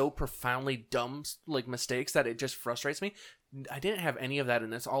just so profoundly dumb like mistakes that it just frustrates me. I didn't have any of that in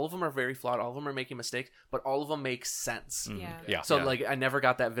this. All of them are very flawed. All of them are making mistakes, but all of them make sense. Yeah. Yeah. So Yeah. like I never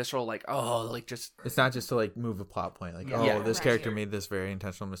got that visceral like just It's not just to like move a plot point, like Yeah. this Right. character made this very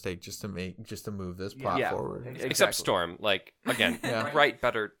intentional mistake just to move this plot Yeah. forward. Exactly. Except Storm, like, again, Yeah. write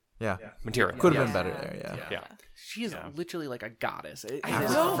better Yeah, material. could have Yeah. been better there. Yeah, Yeah. she is literally like a goddess. It I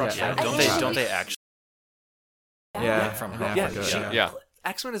is know. frustrating. Yeah. Don't they actually yeah. from Yeah. her? Yeah, Good. she- Yeah.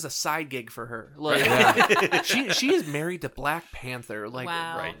 X-Men is a side gig for her. Like she is married to Black Panther. Like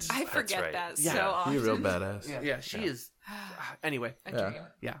Wow. Right. I That's forget right. that Yeah. so often. He's a real badass. yeah, she is. Anyway, A Yeah. dream.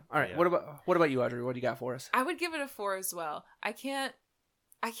 yeah. All right. Yeah. What about you, Audrey? What do you got for us? I would give it a 4 as well. I can't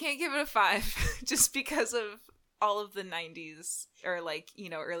give it a 5 just because of all of the 90s or like,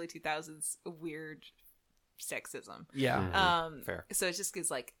 early 2000s weird sexism. Yeah. Fair. So it just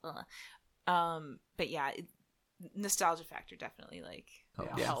gets like but yeah, nostalgia factor definitely like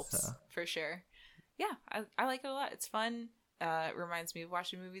Yes. helps Yeah. for sure. Yeah, I like it a lot. It's fun. It reminds me of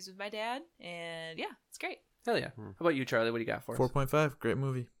watching movies with my dad, and yeah, it's great. Hell yeah. How about you, Charlie? What do you got for us? 4.5, great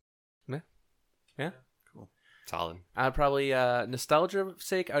movie. Yeah. Solid. I'd probably nostalgia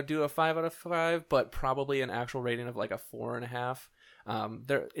sake, I'd do a 5 out of 5, but probably an actual rating of like a 4.5.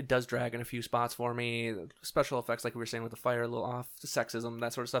 It does drag in a few spots for me. Special effects, like we were saying with the fire, a little off. The sexism,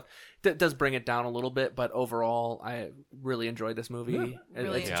 that sort of stuff, does bring it down a little bit. But overall, I really enjoyed this movie.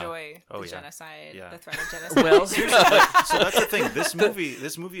 Really Yeah. enjoy Oh, the yeah. genocide, Yeah. the threat of genocide. Well, So that's the thing.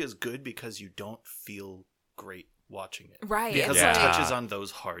 This movie is good because you don't feel great watching it. Right. Because it's Yeah. it like- touches on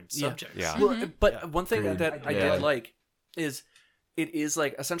those hard subjects. Yeah. Well, but Yeah. one thing Agreed. that I Yeah. did like is it is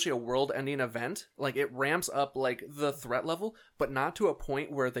like essentially a world-ending event. Like it ramps up like the threat level, but not to a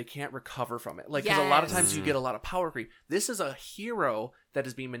point where they can't recover from it. Like because a lot of times you get a lot of power creep. This is a hero that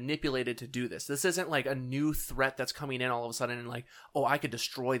is being manipulated to do this. This isn't like a new threat that's coming in all of a sudden and like, oh, I could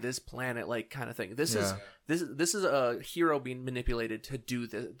destroy this planet, like kind of thing. This is a hero being manipulated to do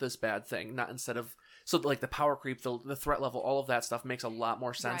this bad thing, not instead of. So like the power creep, the threat level, all of that stuff makes a lot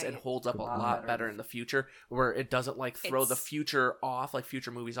more sense and holds up a lot better in the future, where it doesn't like throw the future off, like future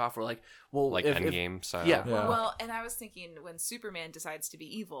movies off. Where like, well, like Endgame style. Yeah. Well, and I was thinking when Superman decides to be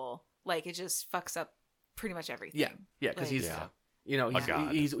evil, like it just fucks up pretty much everything. Yeah, because he's. You know,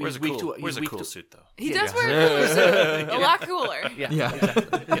 he's wears weak to wears a cool suit though. He does wear a cool suit. A lot cooler. Yeah.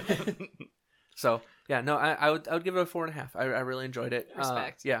 Exactly. So no, I would give it a 4.5. I really enjoyed it.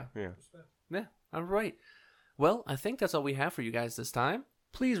 Respect. Yeah. All right. Well, I think that's all we have for you guys this time.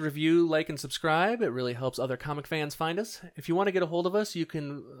 Please review, like, and subscribe. It really helps other comic fans find us. If you want to get a hold of us, you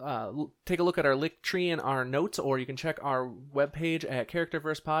can take a look at our link tree and our notes, or you can check our webpage at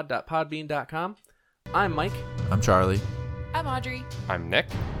characterversepod.podbean.com. I'm Mike. I'm Charlie. I'm Audrey. I'm Nick.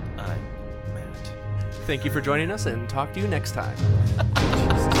 I'm Matt. Thank you for joining us, and talk to you next time.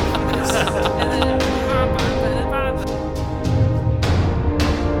 And then,